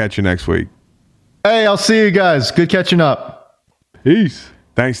weekend, and we'll catch you next week. Hey, I'll see you guys. Good catching up. Peace.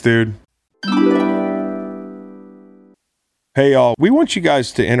 Thanks, dude. Hey, y'all. We want you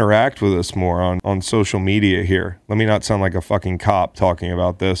guys to interact with us more on social media here. Let me not sound like a fucking cop talking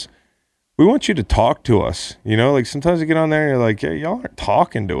about this. we want you to talk to us. You know, like sometimes you get on there and you're like, yeah, y'all aren't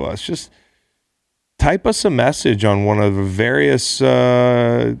talking to us. Just type us a message on one of the various,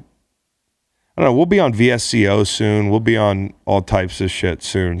 I don't know, we'll be on VSCO soon. We'll be on all types of shit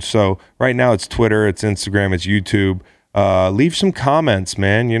soon. So right now it's Twitter, it's Instagram, it's YouTube. Leave some comments,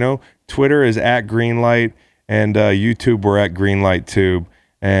 man. You know, Twitter is at Greenlight, and YouTube, we're at GreenlightTube.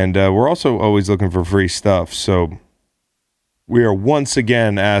 And we're also always looking for free stuff. So we are once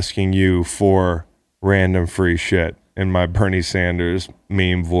again asking you for random free shit in my Bernie Sanders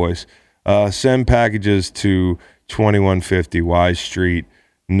meme voice. Send packages to 2150 Wise Street,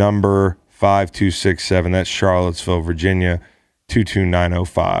 number 5267. That's Charlottesville, Virginia,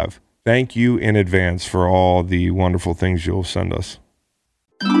 22905. Thank you in advance for all the wonderful things you'll send us.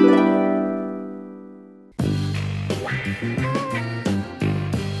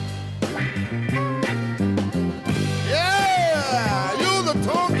 Yeah, you the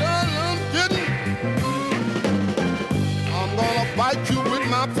tone I'm getting. I'm gonna bite you with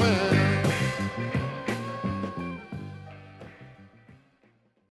my pen.